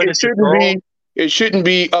boy, but it's a girl. It shouldn't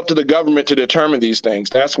be up to the government to determine these things.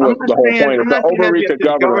 That's what the whole point is. It's an overreach of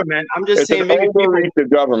government. I'm just saying maybe overreach of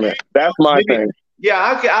government. That's my thing. Yeah,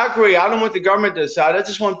 I agree. I don't want the government to decide. I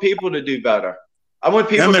just want people to do better. I want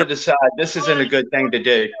people to decide this isn't a good thing to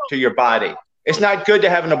do to your body. It's not good to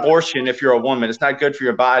have an abortion if you're a woman. It's not good for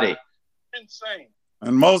your body. Insane.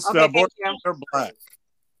 And most abortions are black.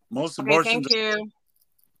 Most abortions,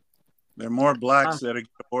 they're more blacks that get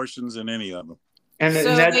abortions than any of them. And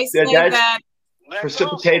so that's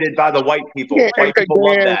precipitated by the white people. White people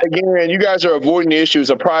love that. Again, you guys are avoiding the issue.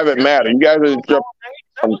 It's a private matter. You guys are.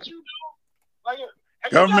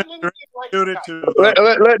 Government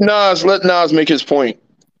let Nas make his point.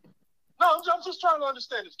 No, I'm just trying to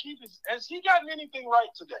understand this. Keith, has he gotten anything right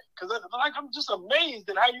today? Because I'm just amazed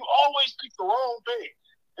at how you always pick the wrong thing.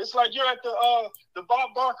 It's like you're at the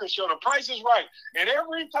Bob Barker show. The Price is Right, and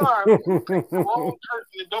every time you pick the wrong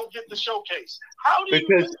curtain and don't get the showcase. How do you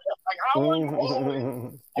do that? Like, how are you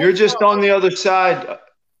always? You're just on the other side.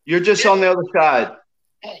 You're just on the other side.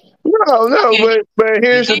 No, but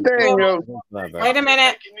here's the thing. Wait a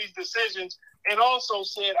minute. Making these decisions, and also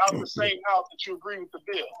said out the same mouth that you agree with the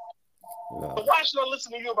bill. No. So why should I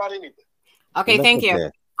listen to you about anything? Okay, thank you.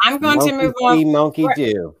 I'm going to move on. Monkey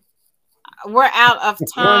do. We're out of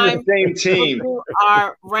time. We're on the same team.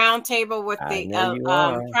 Our roundtable with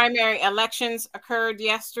the primary elections occurred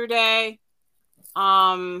yesterday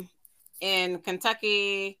in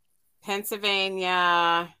Kentucky,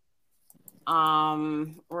 Pennsylvania.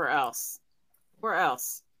 Where else?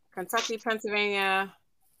 Kentucky, Pennsylvania.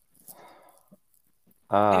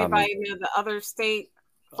 Anybody know the other state?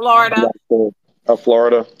 Florida.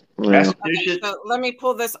 Florida. Yeah. Okay, so let me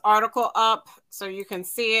pull this article up so you can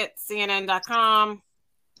see it. CNN.com.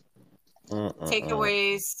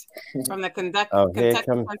 Takeaways from the Kentucky,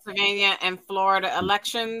 Pennsylvania, and Florida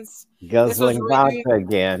elections. Guzzling vodka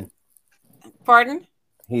again. Pardon?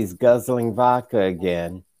 He's guzzling vodka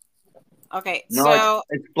again. Okay, No, so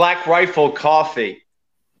it's Black Rifle Coffee.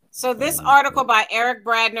 So this article by Eric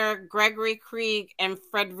Bradner, Gregory Krieg, and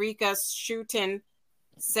Frederica Schutten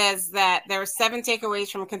says that there are 7 takeaways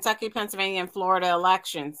from Kentucky, Pennsylvania, and Florida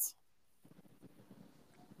elections.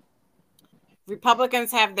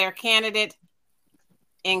 Republicans have their candidate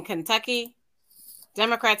in Kentucky.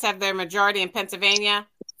 Democrats have their majority in Pennsylvania.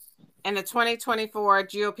 And the 2024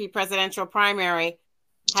 GOP presidential primary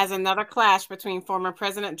has another clash between former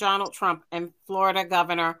President Donald Trump and Florida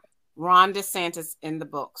Governor Ron DeSantis in the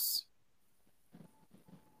books.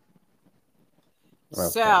 Okay.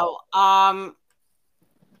 So,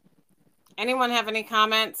 anyone have any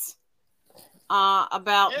comments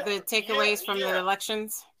about the takeaways from the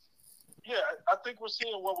elections? Yeah, I think we're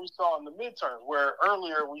seeing what we saw in the midterm, where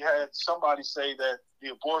earlier we had somebody say that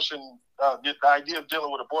the abortion, the idea of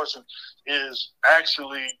dealing with abortion is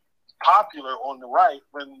actually popular on the right,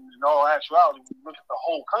 when in all actuality, when you look at the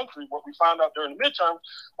whole country, what we found out during the midterm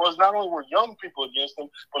was not only were young people against them,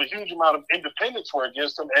 but a huge amount of independents were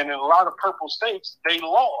against them. And in a lot of purple states, they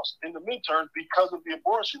lost in the midterms because of the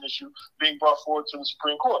abortion issue being brought forward to the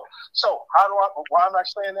Supreme Court. So why am I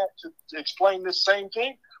saying that? To explain this same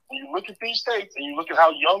thing. When you look at these states and you look at how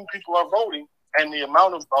young people are voting and the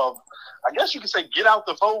amount of I guess you could say, get out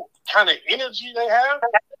the vote kind of energy they have,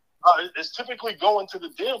 it's typically going to the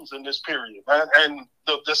Dems in this period. And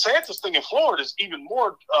the DeSantis thing in Florida is even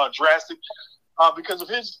more drastic because of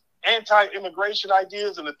his anti-immigration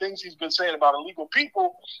ideas and the things he's been saying about illegal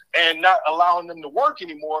people and not allowing them to work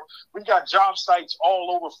anymore. We've got job sites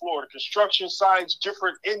all over Florida, construction sites,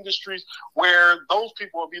 different industries where those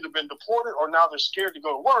people have either been deported or now they're scared to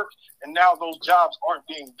go to work, and now those jobs aren't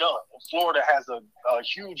being done. And Florida has a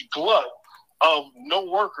huge glut of no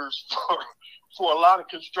workers for a lot of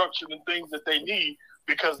construction and things that they need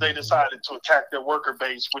because they decided to attack their worker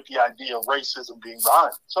base with the idea of racism being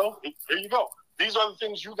behind it. So there you go. These are the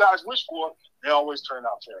things you guys wish for. They always turn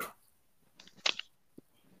out terrible.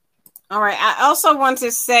 All right. I also want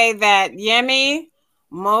to say that Yemi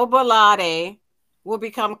Mobolade will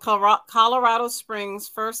become Colorado Springs'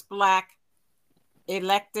 first Black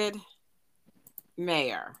elected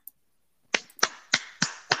mayor.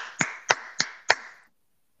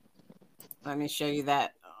 Let me show you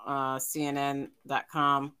that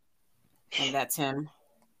CNN.com. And that's him.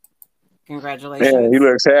 Congratulations. Man, he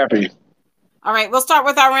looks happy. All right, we'll start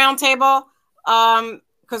with our roundtable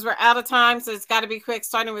because we're out of time, so it's got to be quick.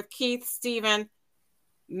 Starting with Keith, Stephen,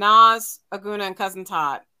 Nas, Aguna, and Cousin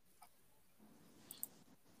Todd.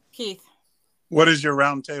 Keith. What is your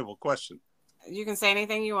roundtable question? You can say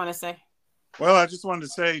anything you want to say. Well, I just wanted to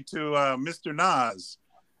say to Mr. Nas,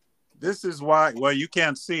 this is why, well, you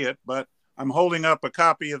can't see it, but I'm holding up a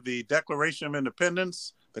copy of the Declaration of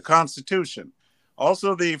Independence, the Constitution.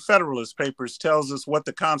 Also, the Federalist Papers tells us what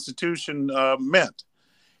the Constitution meant.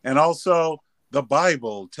 And also, the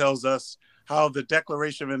Bible tells us how the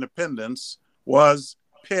Declaration of Independence was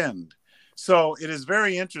penned. So it is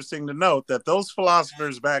very interesting to note that those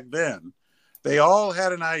philosophers back then, they all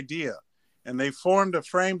had an idea, and they framed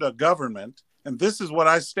a government. And this is what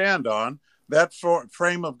I stand on, that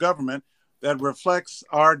frame of government that reflects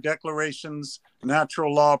our Declaration's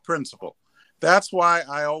natural law principle. That's why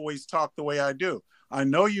I always talk the way I do. I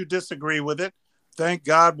know you disagree with it. Thank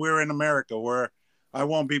God we're in America where I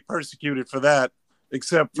won't be persecuted for that,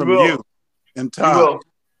 except from you and Todd.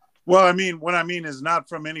 Well, I mean, what I mean is not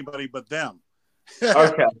from anybody but them.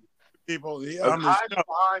 Okay. People on the show.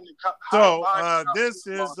 So this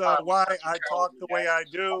is why I talk the way I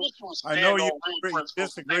do. I know you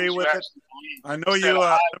disagree with it. I know you.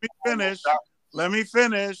 Let me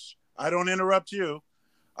finish. I don't interrupt you.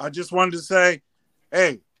 I just wanted to say,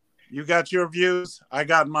 hey, you got your views. I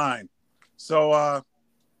got mine. So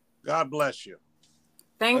God bless you.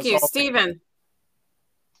 Thank you, Stephen.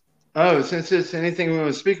 Oh, since it's anything we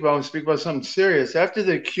want to speak about, we'll speak about something serious. After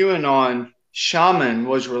the QAnon shaman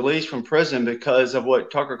was released from prison because of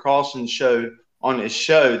what Tucker Carlson showed on his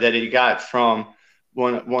show that he got from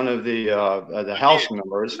one of the House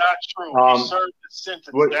members. Not true. He served his sentence.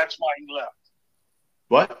 That's why he left.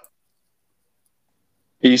 What?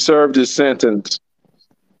 He served his sentence.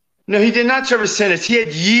 No, he did not serve a sentence. He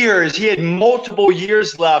had years. He had multiple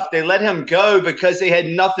years left. They let him go because they had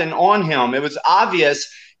nothing on him. It was obvious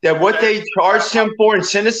that what they charged him for and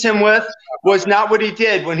sentenced him with was not what he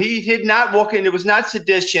did. When he did not walk in, it was not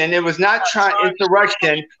sedition. It was not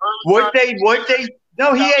insurrection.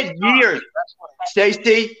 No, he had years.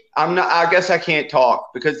 Stacey, I guess I can't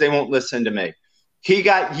talk because they won't listen to me. He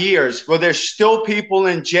got years. Well, there's still people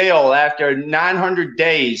in jail after 900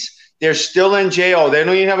 days. They're still in jail. They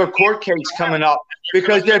don't even have a court case coming up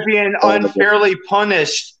because they're being unfairly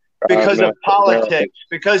punished because of politics,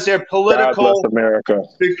 because they're political. God bless America.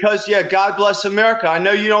 Because God bless America. I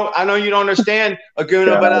know you don't understand,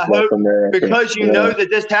 Aguna, but I hope because you know that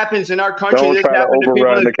this happens in our country, Don't this try to happens to people in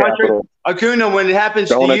overrun this the country. Capitol. Aguna, when it happens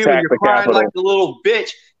Don't to you and attack you're the crying Capitol. like the little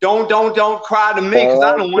bitch, don't cry to me because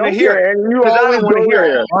I don't want to hear it. And you Because I always don't want to go hear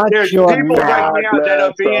there. it. There's people right now that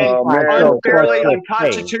are being unfairly,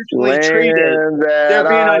 unconstitutionally treated. They're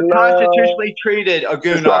being unconstitutionally treated,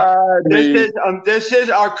 Aguna. This is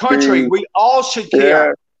our country. We all should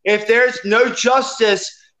care. If there's no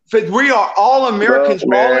justice, we are all Americans.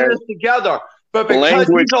 We're all in this together. But because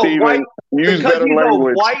he's a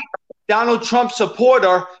white Donald Trump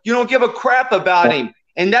supporter, you don't give a crap about him.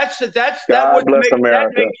 And that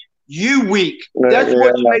makes you weak. That's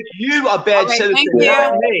what makes you a bad citizen,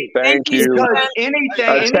 not me. Thank you. Because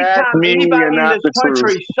anytime anybody in this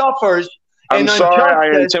country suffers I'm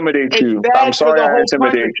sorry I intimidate you. I'm sorry I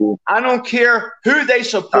intimidate you. I don't care who they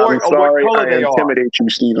support or what color they are. I intimidate you,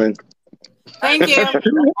 Stephen. Thank you.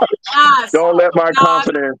 Don't let my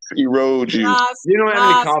confidence erode you. You don't have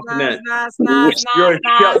any confidence. You're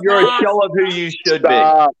a shell of who you should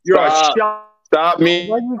be. You're a shell. Stop me.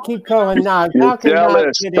 Why do you keep calling Nas? How can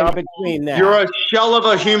Nas get in between that? You're a shell of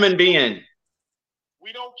a human being.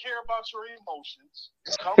 We don't care about your emotions.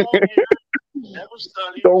 Come on here. Never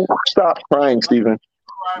study. Don't stop crying, Stephen.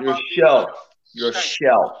 You're a shell. You're a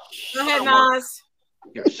shell. Go ahead, Nas.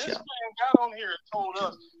 This man got on here and told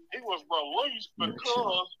us he was released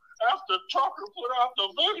because after Tucker put out the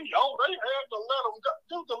video, they had to let him go.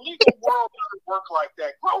 Dude, the legal world doesn't work like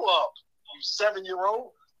that. Grow up, you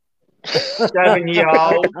 7-year-old.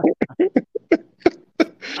 7-year-old.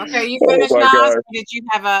 Okay, you finished, Nas? Or did you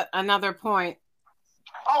have another point?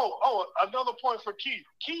 Another point for Keith.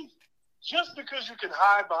 Keith, just because you can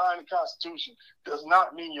hide behind the Constitution does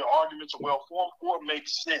not mean your arguments are well formed or make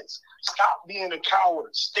sense. Stop being a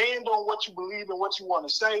coward. Stand on what you believe and what you want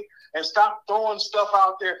to say, and stop throwing stuff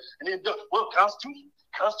out there and then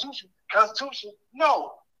Constitution.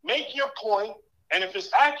 No, make your point, and if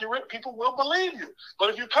it's accurate, people will believe you.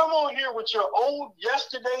 But if you come on here with your old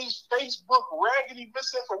yesterday's Facebook raggedy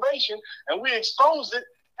misinformation and we expose it,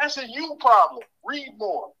 that's a you problem. Read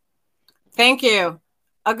more. Thank you.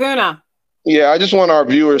 Aguna. Yeah, I just want our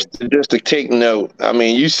viewers to take note. I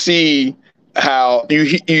mean, you see how you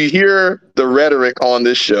hear the rhetoric on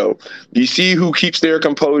this show. You see who keeps their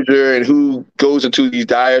composure and who goes into these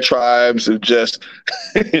diatribes of just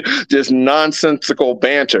nonsensical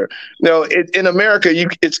banter. No, in America,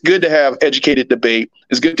 it's good to have educated debate.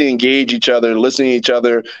 It's good to engage each other, listen to each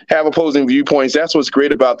other, have opposing viewpoints. That's what's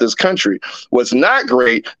great about this country. What's not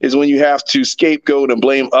great is when you have to scapegoat and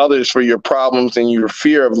blame others for your problems and your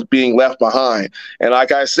fear of being left behind. And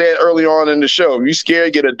like I said early on in the show, if you're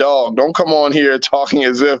scared, get a dog. Don't come on here talking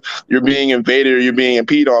as if you're being invaded or you're being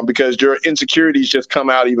impeded on, because your insecurities just come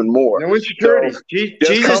out even more. No insecurities. So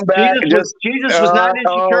Jesus was not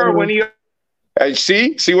insecure when he...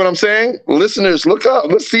 See what I'm saying? Listeners, look up.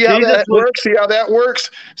 Let's see how that works.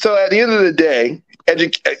 So at the end of the day,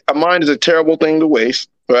 a mind is a terrible thing to waste,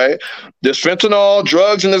 right? This fentanyl,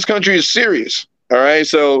 drugs in this country is serious, all right?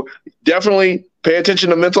 So definitely pay attention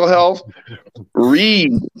to mental health.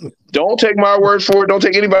 Read. Don't take my word for it. Don't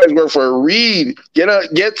take anybody's word for it. Read.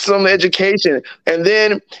 Get some education. And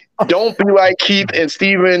then don't be like Keith and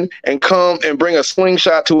Steven and come and bring a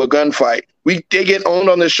slingshot to a gunfight. They get owned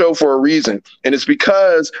on this show for a reason. And it's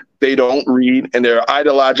because they don't read and they're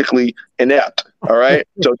ideologically inept. All right.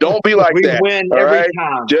 So don't be like that. We win every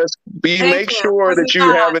time. Just make sure that you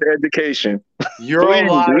have an education. You're a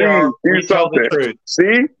liar. We tell the truth.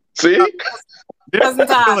 See?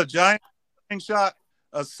 Kill a giant slingshot.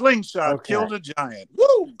 A slingshot killed a giant.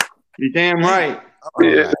 Woo! You're damn right.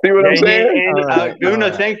 Yeah, see what I'm saying?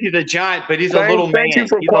 Guna thinks he's a giant, but he's a little man. Thank you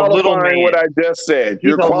for qualifying what I just said.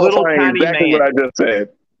 You're qualifying exactly what I just said.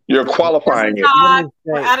 You're qualifying it. Todd,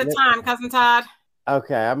 we're out of time, Cousin Todd.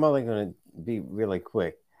 Okay, I'm only going to be really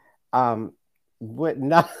quick. What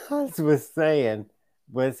Nas was saying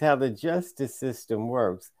was how the justice system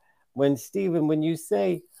works. When you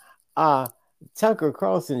say Tucker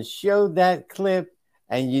Carlson showed that clip,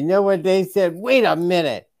 and you know what they said? Wait a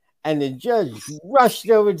minute. And the judge rushed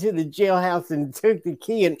over to the jailhouse and took the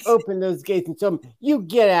key and opened those gates and told him, "You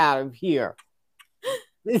get out of here."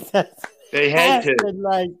 They had to.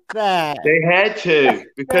 Like that. They had to,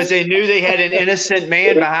 because they knew they had an innocent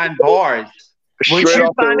man behind bars. Once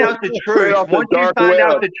you find out the truth, straight off the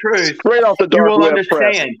you dark will web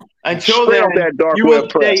understand. Until Straight then, off that dark you will web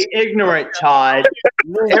press. stay ignorant, Todd.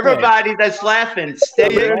 Everybody that's laughing, stay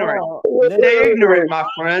ignorant. Stay ignorant, my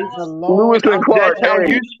friends. Lewis and Clark. That's how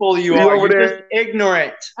useful you are. You're just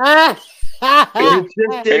ignorant. And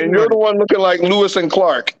you're the one looking like Lewis and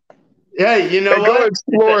Clark. Yeah, you know what? Go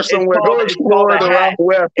explore somewhere. Go explore the Rock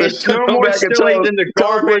West. It's no more silly than the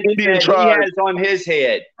garbage that he has on his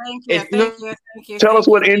head. Thank you. Tell us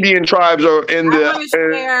what Indian tribes are in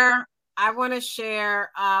the. I want to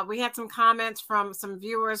share. We had some comments from some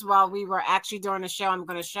viewers while we were actually doing the show. I'm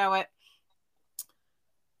going to show it.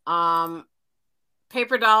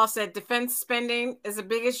 Paper Doll said defense spending is the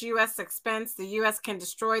biggest U.S. expense. The U.S. can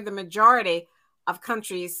destroy the majority of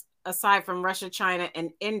countries aside from Russia, China,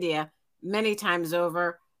 and India many times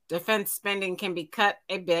over. Defense spending can be cut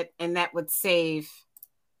a bit, and that would save.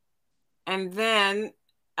 And then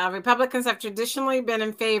Republicans have traditionally been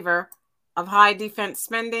in favor of high defense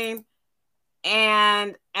spending,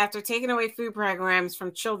 and after taking away food programs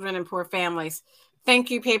from children and poor families.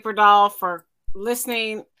 Thank you, Paper Doll, for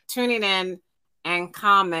listening, tuning in, and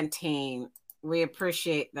commenting. We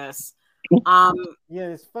appreciate this. Yeah,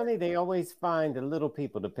 it's funny. They always find the little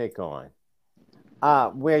people to pick on.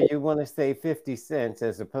 Where you want to save 50 cents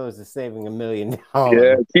as opposed to saving $1 million.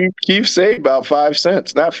 Yeah, Keith saved about 5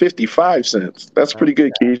 cents, not 55 cents. That's pretty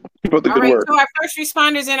good, Keith. Keep up the good work. To our first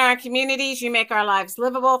responders in our communities, you make our lives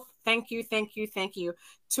livable. Thank you, thank you, thank you.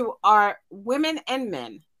 To our women and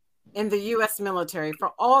men in the U.S. military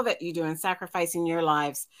for all that you do in sacrificing your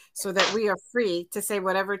lives so that we are free to say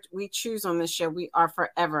whatever we choose on this show. We are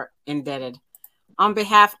forever indebted. On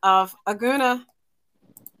behalf of Aguna.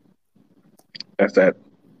 That's that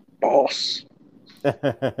boss.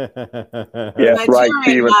 Yes, right,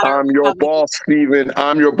 Stephen. I'm your boss, Stephen.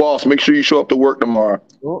 I'm your boss. Make sure you show up to work tomorrow.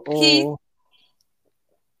 Keith,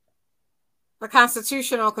 the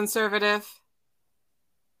constitutional conservative.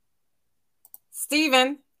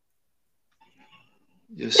 Stephen.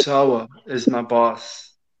 Yeshua is my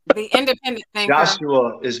boss. The independent thinker.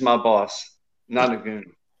 Joshua is my boss, not a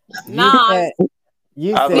goon.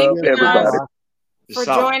 You I love everybody for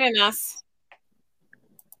joining us.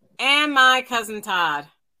 And my cousin Todd.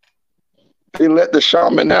 They let the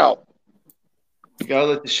shaman out. You gotta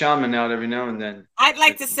let the shaman out every now and then. I'd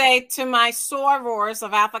like to say to my sorors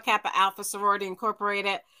of Alpha Kappa Alpha Sorority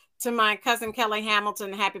Incorporated, to my cousin Kelly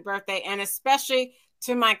Hamilton, happy birthday, and especially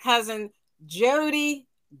to my cousin Jody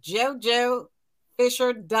JoJo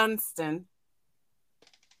Fisher Dunstan.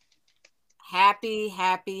 Happy,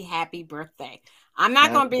 happy, happy birthday. I'm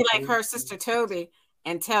not going to be like her sister Toby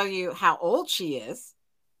and tell you how old she is.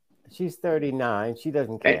 She's 39. She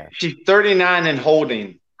doesn't care. She's 39 and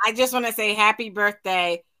holding. I just want to say happy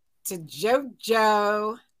birthday to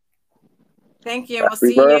JoJo. Thank you. We'll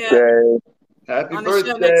see you. Happy on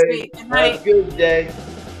birthday. The show next week. Good night. Have a good day.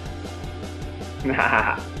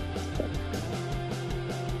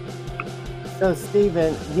 So,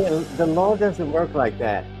 Stephen, the law doesn't work like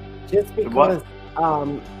that. Just because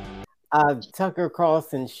Tucker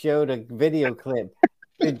Carlson showed a video clip,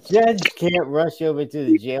 the judge can't rush over to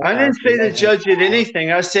the jail. I didn't say the judge did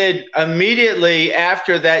anything. I said immediately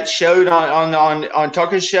after that showed on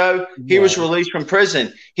Tucker's show, he was released from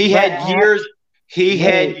prison. He had years. He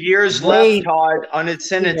had years left, Todd, on his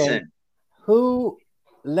sentencing. Who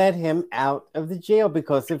let him out of the jail?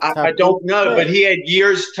 Because if I don't know, but he had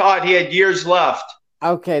years, Todd. He had years left.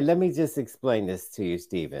 Okay, let me just explain this to you,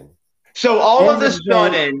 Stephen. So all of a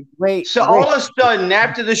sudden,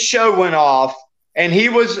 after the show went off, and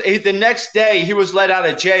the next day he was let out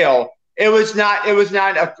of jail. That's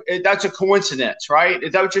a coincidence, right?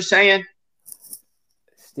 Is that what you're saying?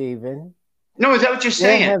 Stephen? No, is that what you're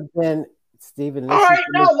saying? Stephen, all right,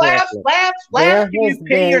 no, laugh. You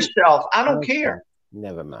pity yourself. I don't care.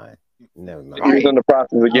 Never mind. He was in the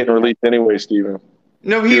process of getting released anyway, Stephen.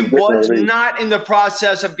 No, he was not in the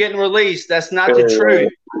process of getting released. That's not the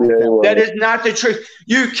truth. That is not the truth.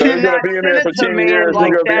 You cannot sentence a man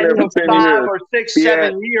like that to 5 or 6,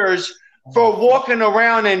 7 years for walking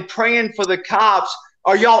around and praying for the cops.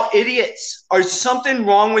 Are y'all idiots? Are something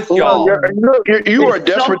wrong with y'all? You are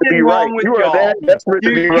desperate to be right. You are that desperate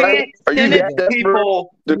to be right. Are you that desperate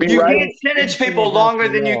to be right? You can't sentence people longer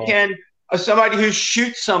than you can somebody who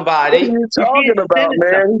shoots somebody. What are you talking about,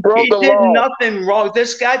 man? He broke the law. He did nothing wrong.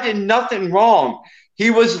 This guy did nothing wrong.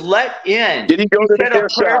 He was let in. Did he go to the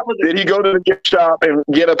gift shop? Did he go to the gift shop and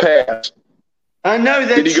get a pass? I know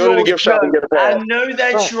that's Did he go to the gift shop and get a ball? I know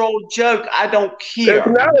that's your old joke. I don't care. It's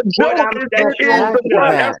not a joke. That's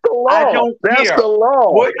the law. I don't care. That's the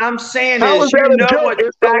law. What I'm saying How is, is that you a know joke? what's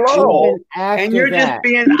It's the factual, law. and you're just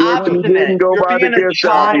being He obstinate. didn't go You're by the being a gift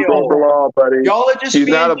shop. He broke the child. law, buddy. Y'all are just He's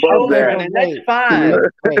being not above children, that. and that's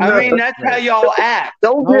fine. I mean, that's how y'all act.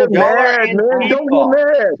 Don't get Y'all are mad, man. Don't get Antifa.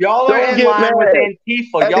 mad. Y'all are Don't in get line with mad.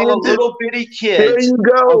 Antifa. Y'all are little bitty There kids. you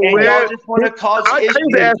go, And man. y'all just want to cause I issues.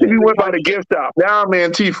 used to ask if you went by the gift shop. Now I'm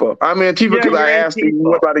Antifa. I'm Antifa because I asked if you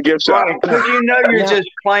went by the gift shop. Right, because you know you're just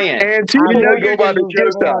playing. Antifa would go by the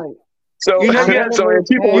gift shop. So, You know so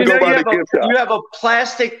Antifa would go by the gift shop. You have a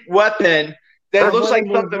plastic weapon that looks like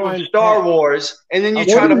something from Star Wars, and then you What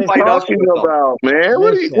try to are you fight us talking with them. about, man?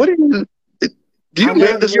 What are you? Do you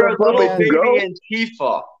make this You're a little public baby go?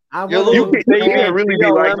 Antifa. You can't really be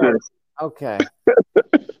like this. Okay.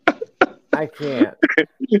 I can't.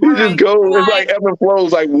 You just go. It's like ebb and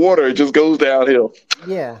flows like water. It just goes downhill.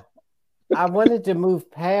 Yeah. I wanted to move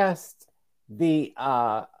past the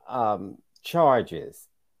charges.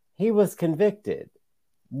 He was convicted.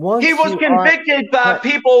 He was convicted by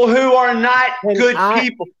people who are not good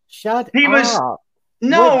people. Shut he up. Was,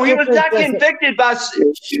 no, he was not convicted by.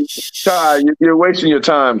 Ty, you're wasting your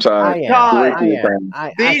time, Ty.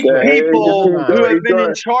 These people who have been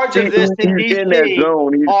in charge of this in he's DC in that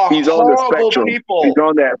zone. He's on the spectrum. People. He's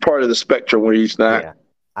on that part of the spectrum where he's not.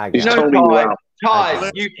 Yeah, he's toning you out.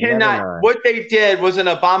 Todd, you cannot. What they did was an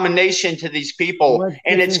abomination to these people,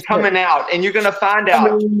 and it's coming out, and you're going to find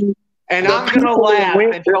out. And I'm going to laugh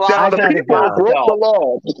until the people broke the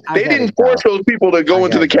law. They didn't force those people to go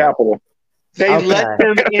into the Capitol. They let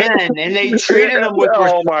them in, and they treated them with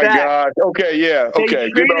respect. Oh my God! Okay, yeah,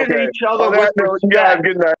 okay, they treated each other with respect.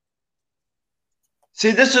 Good night.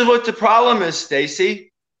 See, this is what the problem is,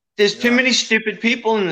 Stacy. There's too many stupid people in